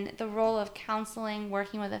question: the role of counseling,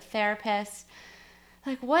 working with a therapist.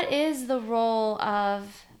 Like, what is the role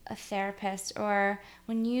of a therapist, or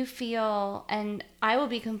when you feel, and I will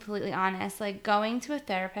be completely honest, like going to a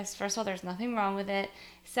therapist, first of all, there's nothing wrong with it.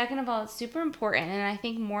 Second of all, it's super important, and I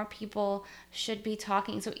think more people should be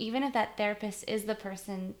talking. So even if that therapist is the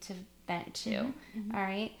person to vent to, all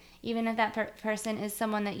right, even if that person is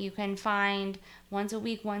someone that you can find once a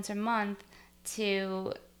week, once a month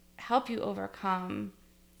to help you overcome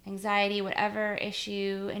anxiety, whatever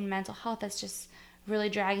issue in mental health that's just really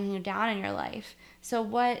dragging you down in your life. So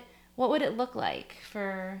what would it look like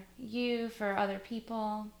for you, for other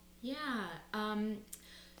people? Yeah.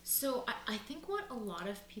 So I think what a lot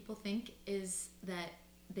of people think is that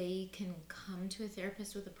they can come to a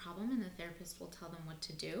therapist with a problem and the therapist will tell them what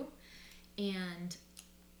to do. And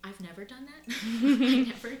I've never done that. I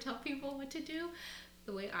never tell people what to do.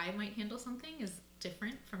 The way I might handle something is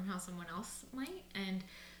different from how someone else might. And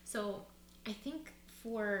so I think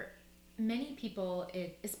for many people,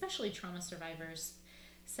 especially trauma survivors,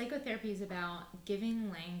 psychotherapy is about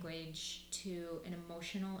giving language to an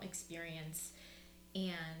emotional experience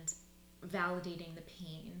and validating the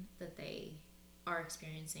pain that they are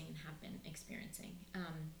experiencing and have been experiencing.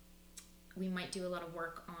 we might do a lot of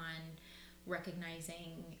work on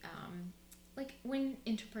recognizing like when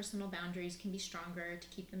interpersonal boundaries can be stronger to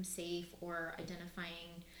keep them safe, or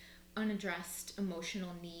identifying unaddressed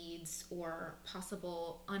emotional needs or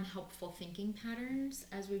possible unhelpful thinking patterns,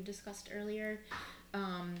 as we've discussed earlier,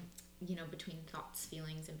 between thoughts,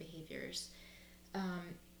 feelings, and behaviors.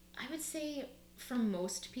 I would say for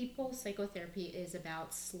most people, psychotherapy is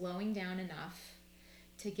about slowing down enough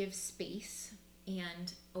to give space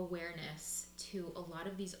and awareness to a lot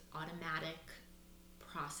of these automatic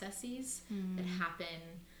processes that happen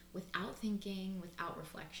without thinking, without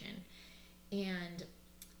reflection. And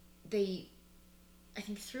I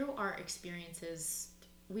think through our experiences,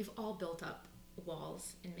 we've all built up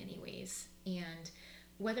walls in many ways. And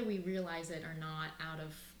whether we realize it or not, out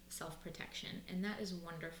of self-protection. And that is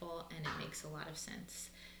wonderful, and it makes a lot of sense.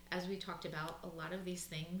 As we talked about, a lot of these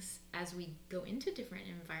things, as we go into different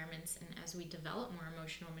environments and as we develop more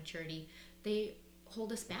emotional maturity, they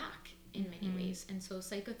hold us back in many ways. And so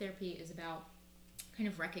psychotherapy is about kind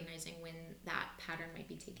of recognizing when that pattern might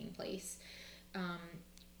be taking place.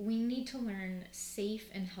 We need to learn safe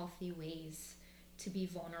and healthy ways to be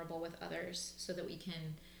vulnerable with others so that we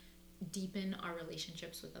can deepen our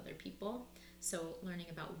relationships with other people. So learning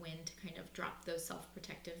about when to kind of drop those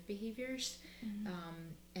self-protective behaviors,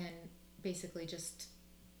 and basically just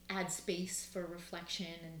add space for reflection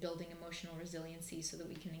and building emotional resiliency so that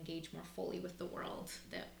we can engage more fully with the world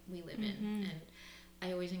that we live in. And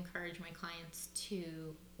I always encourage my clients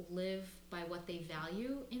to live by what they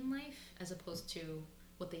value in life as opposed to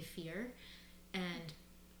what they fear. And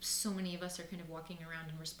so many of us are kind of walking around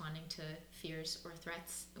and responding to fears or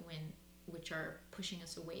threats which are pushing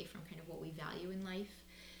us away from kind of what we value in life.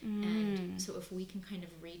 And so if we can kind of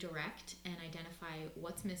redirect and identify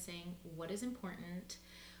what's missing, what is important,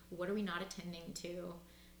 what are we not attending to,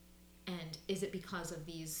 and is it because of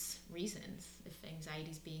these reasons? If anxiety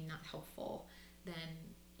is being not helpful, then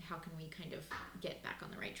how can we kind of get back on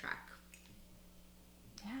the right track?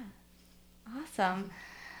 Yeah. Awesome.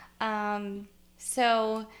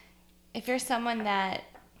 So if you're someone that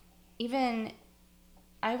even,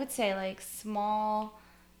 I would say like small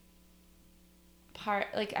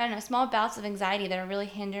bouts of anxiety that are really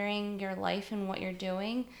hindering your life and what you're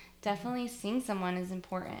doing, definitely seeing someone is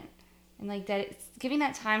important. And like that, it's giving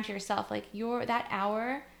that time to yourself. Like that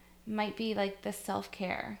hour might be like the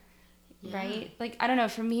self-care, right? Like, I don't know,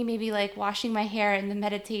 for me, maybe like washing my hair and the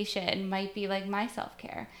meditation might be like my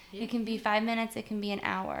self-care. It can be 5 minutes, it can be an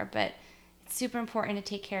hour, but it's super important to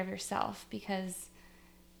take care of yourself because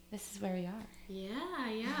this is where we are.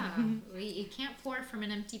 You can't pour from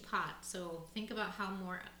an empty pot. So think about how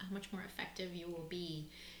much more effective you will be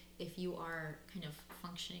if you are kind of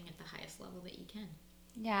functioning at the highest level that you can.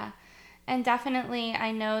 Yeah. And definitely,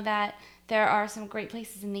 I know that there are some great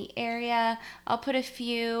places in the area. I'll put a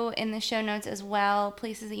few in the show notes as well,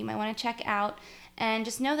 places that you might want to check out. And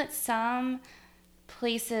just know that some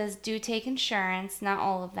places do take insurance, not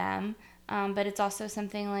all of them. But it's also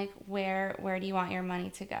something like where do you want your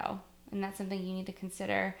money to go? And that's something you need to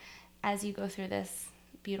consider as you go through this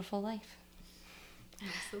beautiful life.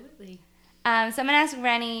 Absolutely. So I'm going to ask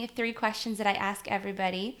Rennie 3 questions that I ask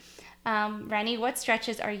everybody. Rennie, what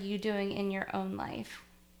stretches are you doing in your own life?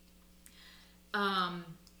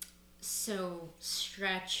 So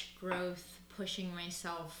stretch, growth, pushing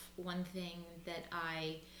myself. One thing that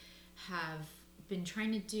I have been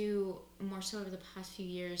trying to do more so over the past few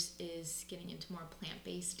years is getting into more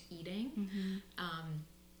plant-based eating.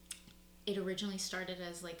 It originally started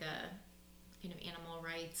as like a kind of animal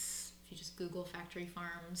rights. If you just Google factory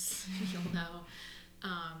farms, you'll know.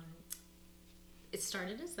 It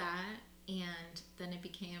started as that, and then it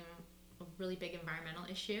became a really big environmental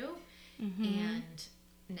issue, and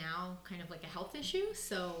now kind of like a health issue.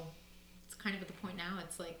 So it's kind of at the point now,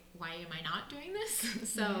 it's like, why am I not doing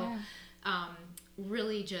this? So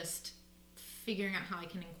really just figuring out how I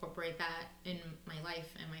can incorporate that in my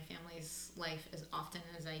life and my family's life as often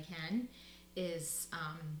as I can is,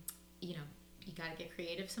 you got to get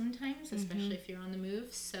creative sometimes, especially if you're on the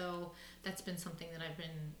move. So that's been something that I've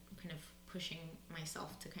been kind of pushing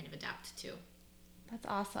myself to kind of adapt to. That's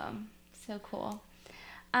awesome. So cool.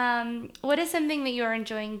 What is something that you're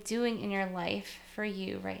enjoying doing in your life for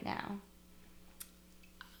you right now?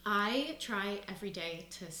 I try every day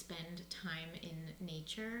to spend time in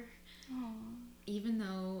nature. Aww. Even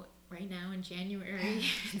though right now in January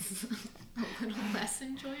it's a little less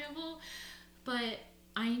enjoyable, but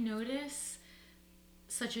I notice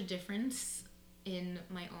such a difference in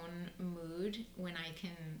my own mood when I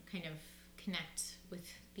can kind of connect with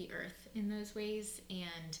the earth in those ways.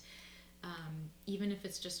 And even if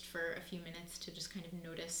it's just for a few minutes to just kind of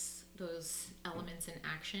notice those elements in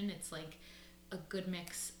action. It's like a good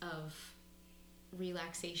mix of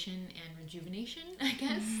relaxation and rejuvenation, I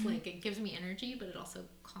guess. Like, it gives me energy, but it also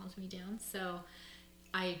calms me down. So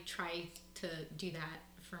I try to do that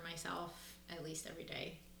for myself at least every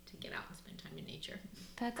day, to get out and spend time in nature.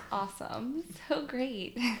 That's awesome. So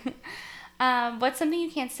great. What's something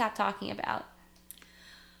you can't stop talking about?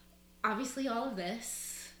 Obviously all of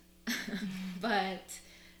this, but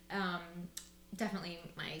definitely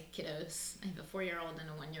my kiddos. I have a 4-year-old and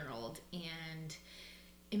a 1-year-old, and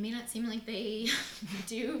it may not seem like they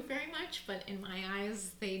do very much, but in my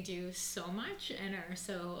eyes, they do so much and are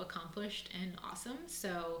so accomplished and awesome.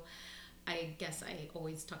 So I guess I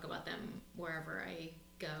always talk about them wherever I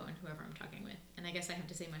go and whoever I'm talking with. And I guess I have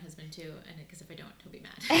to say my husband too, and because if I don't, he'll be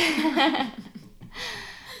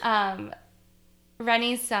mad.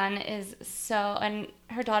 Rennie's son is and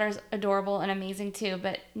her daughter's adorable and amazing too,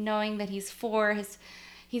 but knowing that he's 4,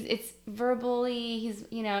 it's verbally, he's,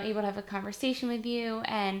 able to have a conversation with you,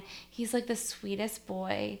 and he's like the sweetest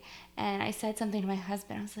boy. And I said something to my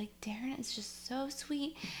husband. I was like, Darren is just so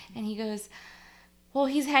sweet. And he goes, well,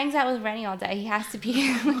 he hangs out with Rennie all day. He has to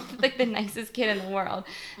be like the nicest kid in the world.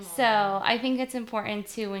 Aww. So I think it's important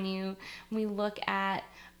too, when we look at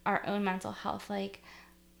our own mental health, like,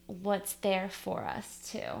 what's there for us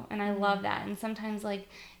too. And I love that. And sometimes, like,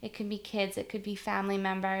 it could be kids, it could be family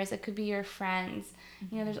members, it could be your friends.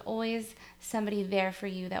 There's always somebody there for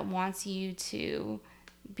you that wants you to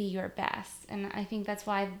be your best. And I think that's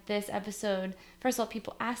why this episode, first of all,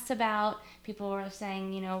 people asked about, people were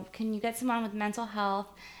saying, can you get someone with mental health?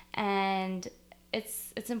 And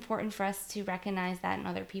it's important for us to recognize that in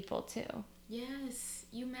other people too. Yes,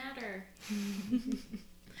 you matter.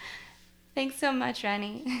 Thanks so much,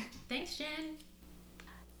 Rennie. Thanks, Jen.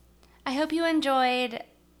 I hope you enjoyed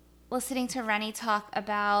listening to Rennie talk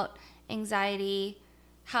about anxiety,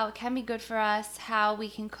 how it can be good for us, how we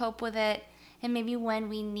can cope with it, and maybe when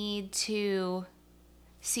we need to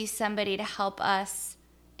see somebody to help us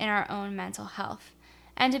in our own mental health.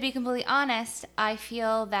 And to be completely honest, I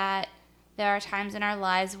feel that there are times in our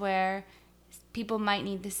lives where people might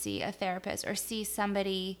need to see a therapist or see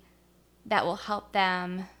somebody that will help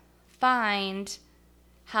them find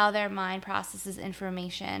how their mind processes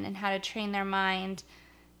information and how to train their mind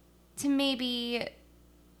to maybe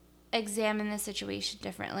examine the situation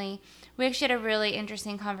differently. We actually had a really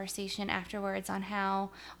interesting conversation afterwards on how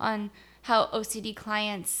OCD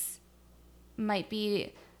clients might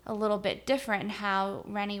be a little bit different, and how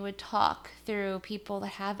Rennie would talk through people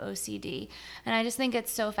that have OCD. And I just think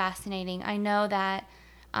it's so fascinating. I know that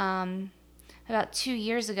about 2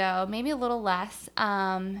 years ago, maybe a little less,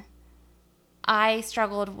 I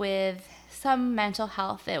struggled with some mental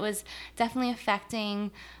health. It was definitely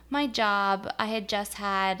affecting my job. I had just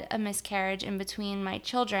had a miscarriage in between my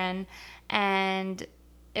children, and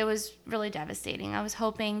it was really devastating. I was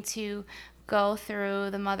hoping to go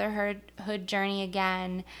through the motherhood journey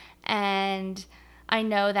again, and I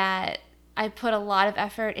know that I put a lot of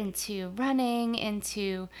effort into running,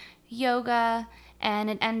 into yoga, and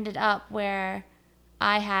it ended up where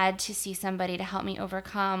I had to see somebody to help me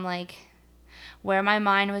overcome, like, where my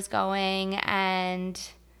mind was going, and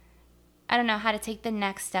I don't know, how to take the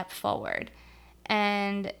next step forward.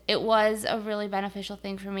 And it was a really beneficial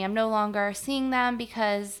thing for me. I'm no longer seeing them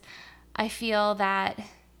because I feel that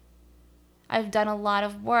I've done a lot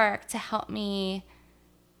of work to help me,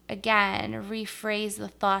 again, rephrase the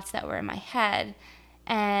thoughts that were in my head.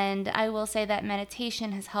 And I will say that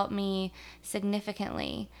meditation has helped me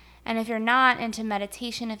significantly. And if you're not into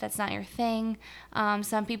meditation, if that's not your thing,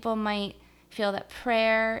 some people might feel that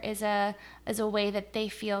prayer is a way that they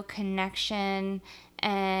feel connection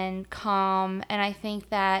and calm. And I think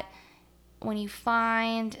that when you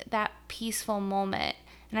find that peaceful moment,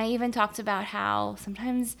 and I even talked about how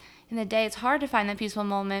sometimes in the day it's hard to find that peaceful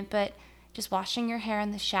moment, but just washing your hair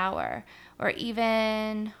in the shower, or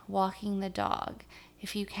even walking the dog,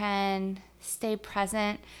 if you can stay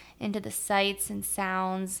present into the sights and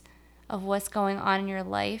sounds of what's going on in your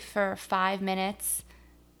life for 5 minutes,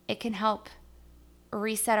 it can help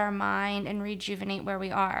reset our mind and rejuvenate where we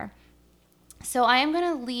are. So I am going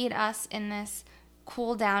to lead us in this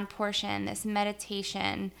cool down portion, this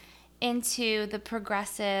meditation, into the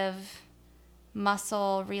progressive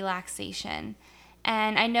muscle relaxation.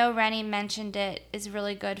 And I know Rennie mentioned it is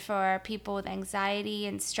really good for people with anxiety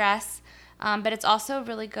and stress, but it's also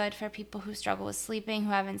really good for people who struggle with sleeping,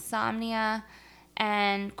 who have insomnia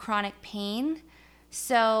and chronic pain.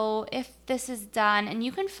 So if this is done, and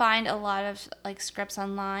you can find a lot of scripts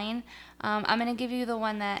online, I'm going to give you the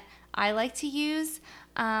one that I like to use.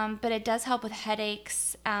 but it does help with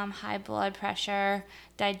headaches, high blood pressure,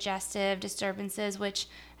 digestive disturbances, which,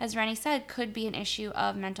 as Rennie said, could be an issue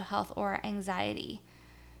of mental health or anxiety.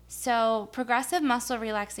 So progressive muscle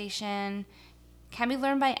relaxation can be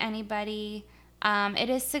learned by anybody. It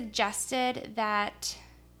is suggested that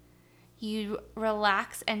you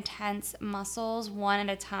relax and tense muscles one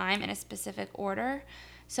at a time in a specific order.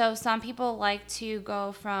 So some people like to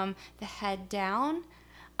go from the head down.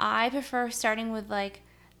 I prefer starting with like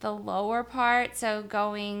the lower part, so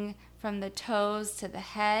going from the toes to the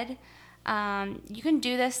head. You can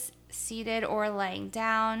do this seated or laying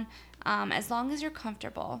down, as long as you're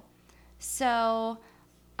comfortable. So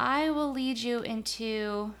I will lead you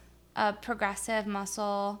into a progressive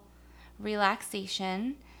muscle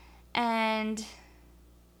relaxation, and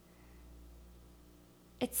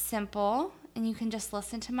it's simple, and you can just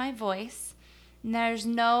listen to my voice. And there's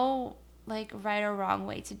no like right or wrong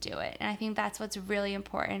way to do it, and I think that's what's really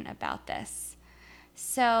important about this.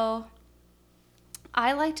 So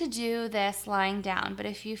I like to do this lying down, but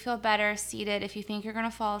if you feel better seated, if you think you're going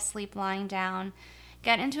to fall asleep lying down,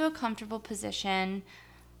 get into a comfortable position,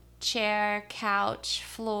 chair, couch,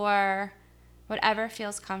 floor, whatever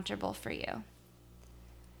feels comfortable for you.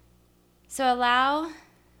 So allow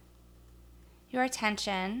your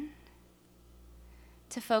attention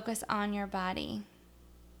to focus on your body.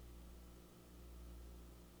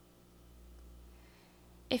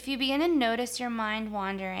 If you begin to notice your mind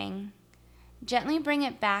wandering, gently bring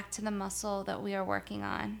it back to the muscle that we are working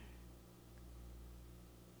on.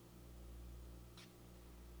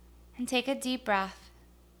 And take a deep breath.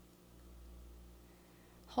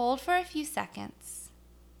 Hold for a few seconds.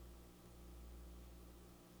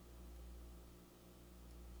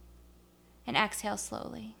 And exhale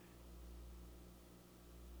slowly.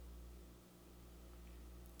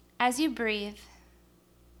 As you breathe,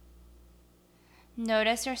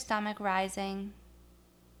 notice your stomach rising.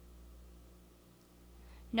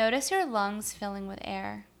 Notice your lungs filling with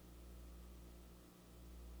air.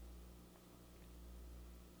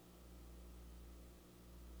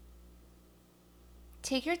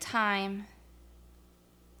 Take your time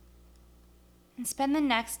and spend the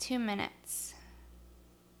next 2 minutes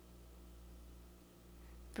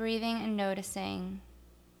breathing and noticing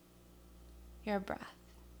your breath.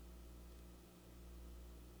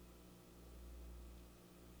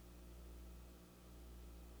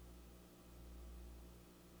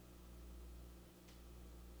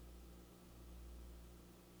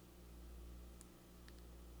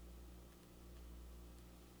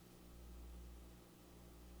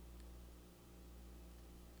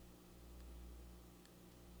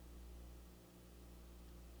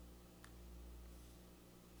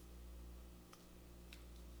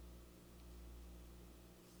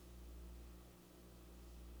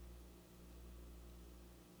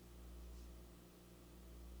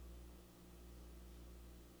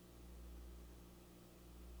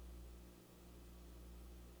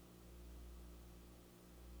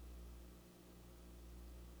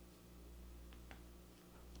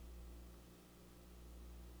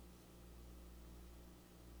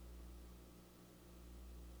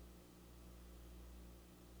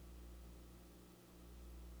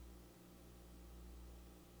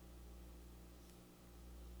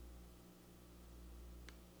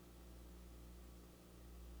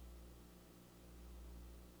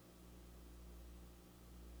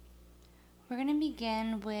 We're going to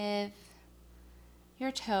begin with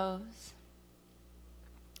your toes.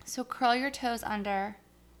 So curl your toes under,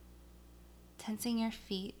 tensing your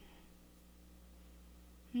feet.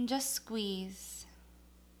 And just squeeze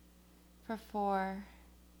for 4,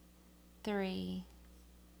 3,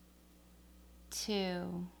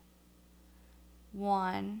 2,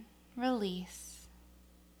 1. Release.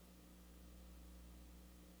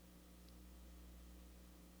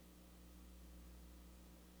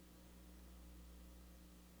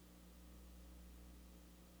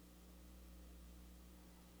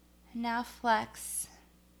 And now flex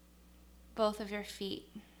both of your feet,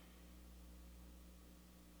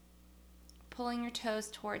 pulling your toes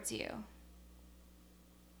towards you.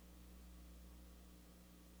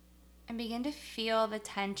 And begin to feel the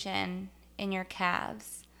tension in your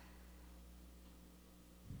calves.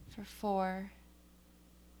 For 4,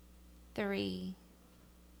 3,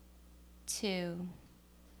 2,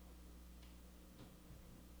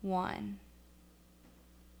 1.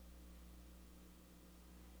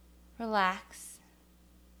 Relax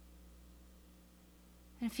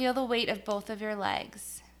and feel the weight of both of your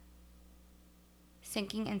legs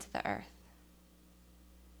sinking into the earth.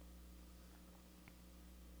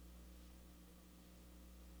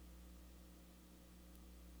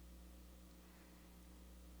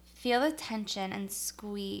 Feel the tension and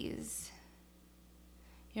squeeze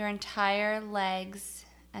your entire legs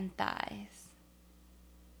and thighs.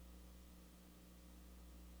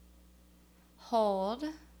 Hold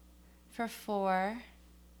for 4,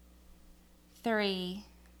 3,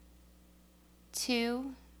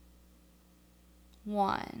 2,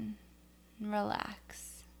 1.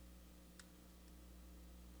 Relax.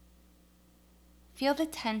 Feel the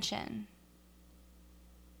tension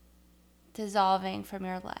dissolving from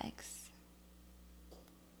your legs.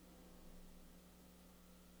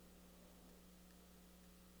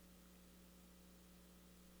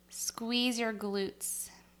 Squeeze your glutes.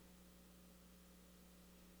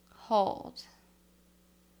 Hold.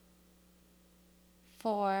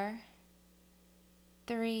 4,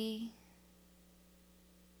 3,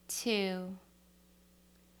 2,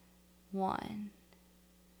 1.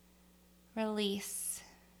 Release.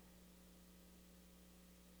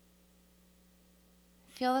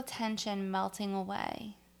 Feel the tension melting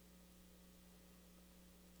away.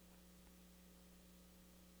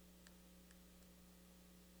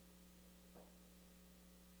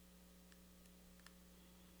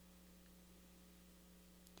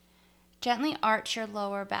 Gently arch your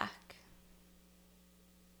lower back.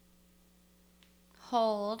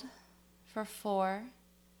 Hold for 4,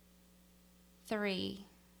 3,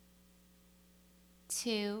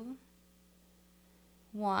 2,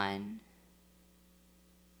 1.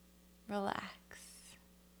 Relax.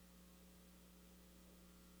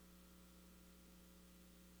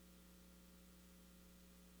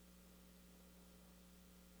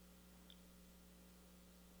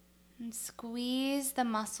 And squeeze the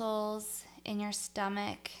muscles in your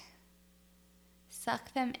stomach.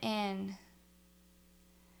 Suck them in.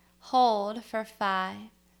 Hold for 5,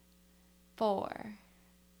 4,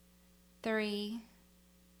 3,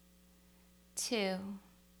 2,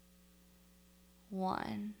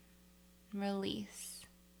 1. Release.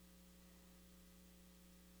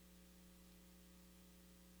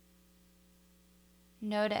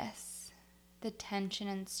 Notice the tension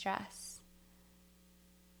and stress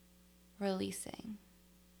releasing.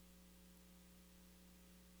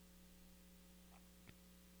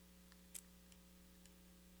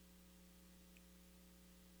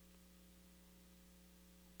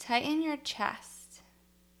 Tighten your chest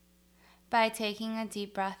by taking a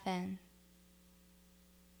deep breath in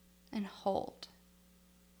and hold.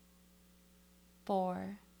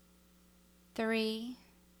 4, 3,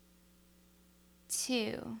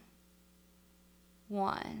 2,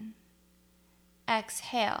 1.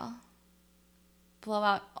 Exhale. Blow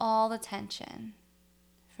out all the tension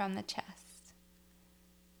from the chest.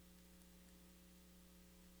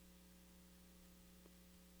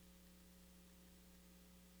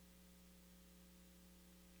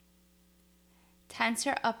 Tense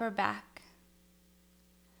your upper back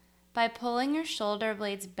by pulling your shoulder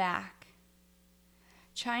blades back,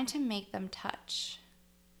 trying to make them touch.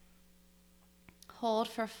 Hold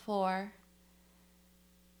for 4,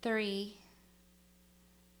 3,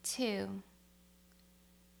 2,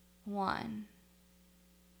 1.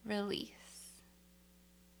 Release.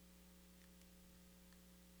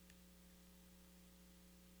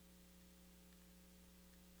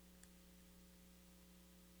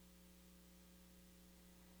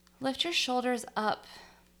 Lift your shoulders up,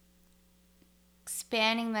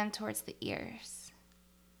 expanding them towards the ears.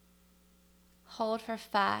 Hold for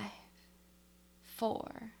 5,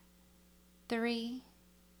 4, 3,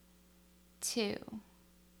 2,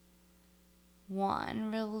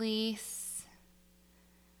 1. Release,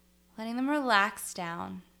 letting them relax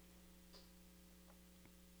down.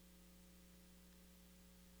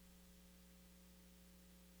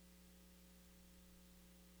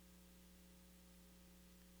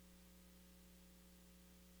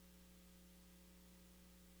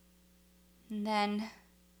 And then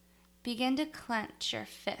begin to clench your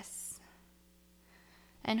fists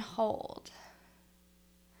and hold.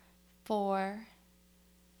 4,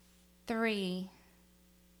 3,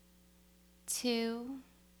 2,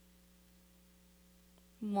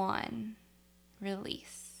 1.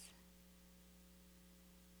 Release.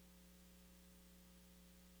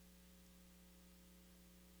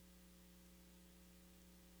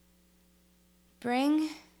 Bring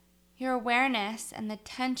your awareness and the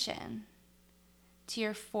tension to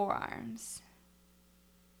your forearms.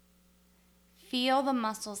 Feel the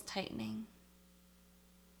muscles tightening.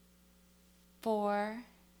 4,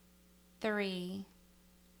 3,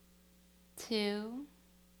 2,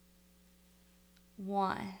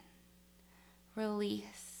 1.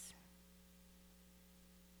 Release.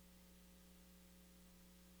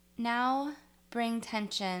 Now bring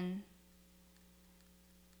tension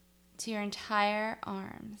to your entire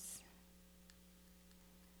arms.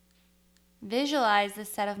 Visualize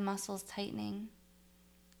this set of muscles tightening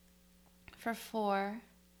for 4,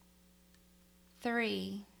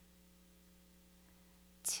 3,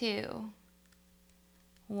 2,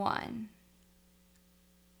 1.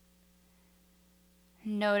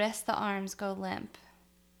 Notice the arms go limp.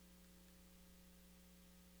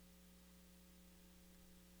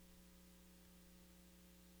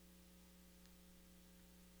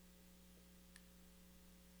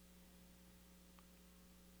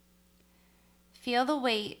 Feel the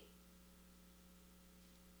weight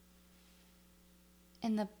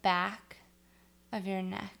in the back of your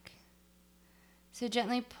neck. So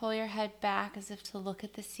gently pull your head back as if to look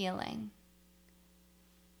at the ceiling.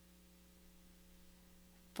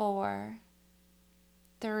 4,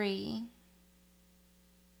 3,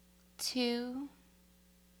 2,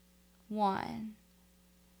 1.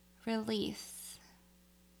 Release.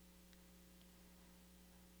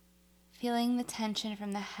 Feeling the tension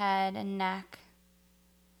from the head and neck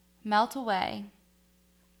melt away.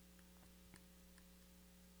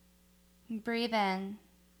 Breathe in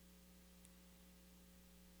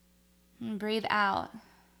and breathe out.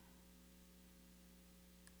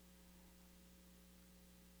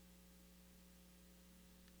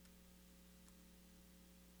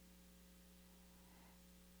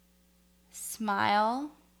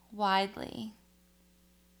 Smile widely,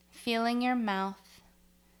 feeling your mouth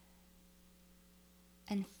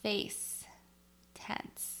and face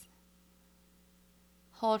tense.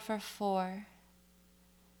 Hold for 4,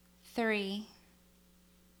 3,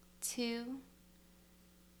 2,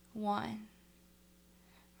 1.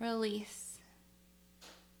 Release.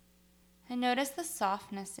 And notice the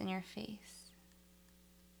softness in your face.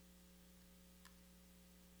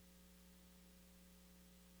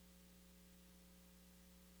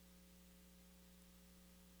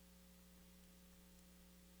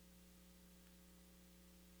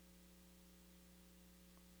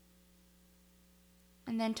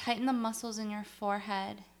 And then tighten the muscles in your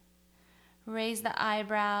forehead. Raise the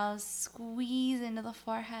eyebrows, squeeze into the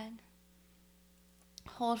forehead.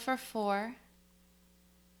 Hold for 4,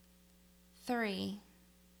 3,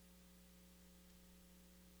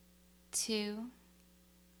 2,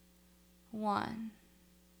 1.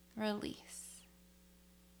 Release.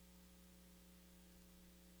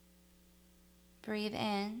 Breathe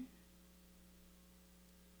in.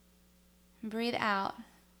 Breathe out.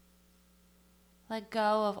 Let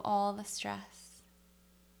go of all the stress.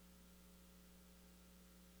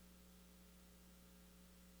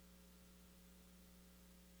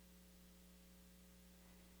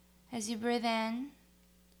 As you breathe in,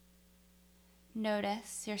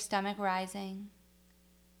 notice your stomach rising.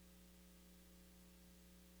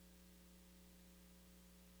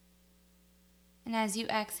 And as you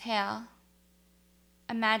exhale,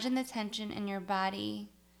 imagine the tension in your body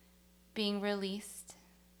being released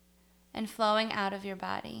and flowing out of your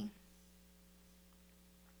body.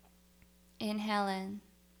 Inhale in.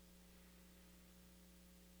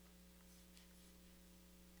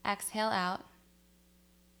 Exhale out.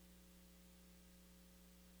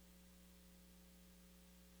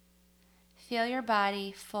 Feel your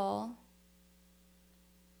body full,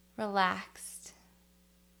 relaxed,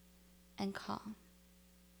 and calm.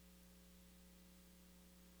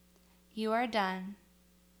 You are done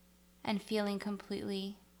and feeling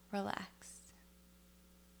completely relaxed.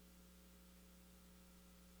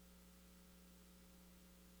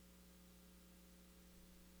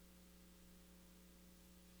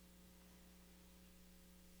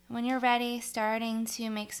 When you're ready, starting to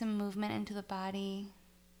make some movement into the body.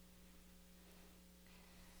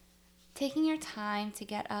 Taking your time to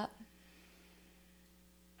get up.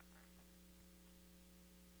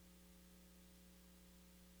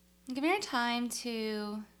 Give your time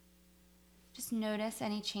to just notice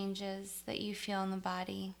any changes that you feel in the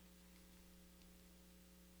body.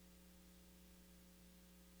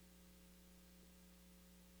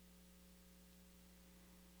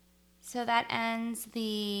 So that ends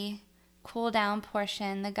the cool down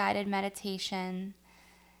portion, the guided meditation.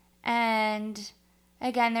 And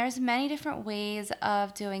again, there's many different ways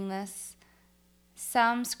of doing this.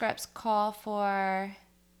 Some scripts call for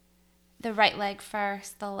the right leg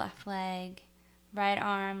first, the left leg, right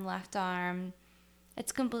arm, left arm.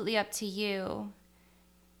 It's completely up to you.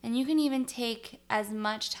 And you can even take as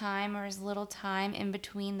much time or as little time in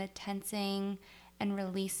between the tensing and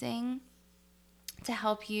releasing to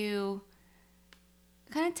help you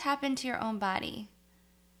kind of tap into your own body.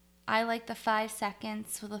 I like the 5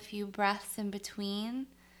 seconds with a few breaths in between,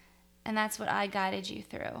 and that's what I guided you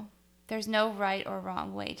through. There's no right or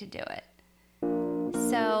wrong way to do it.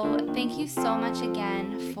 So thank you so much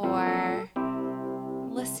again for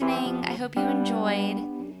listening. I hope you enjoyed.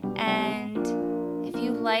 And if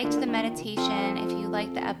you liked the meditation, if you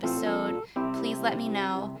liked the episode, please let me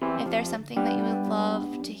know. If there's something that you would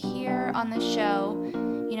love to hear on the show,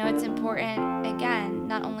 it's important, again,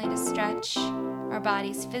 not only to stretch our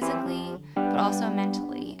bodies physically, but also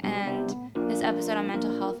mentally. And this episode on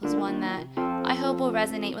mental health was one that I hope will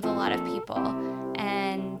resonate with a lot of people.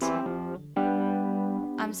 And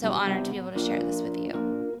I'm so honored to be able to share this with you.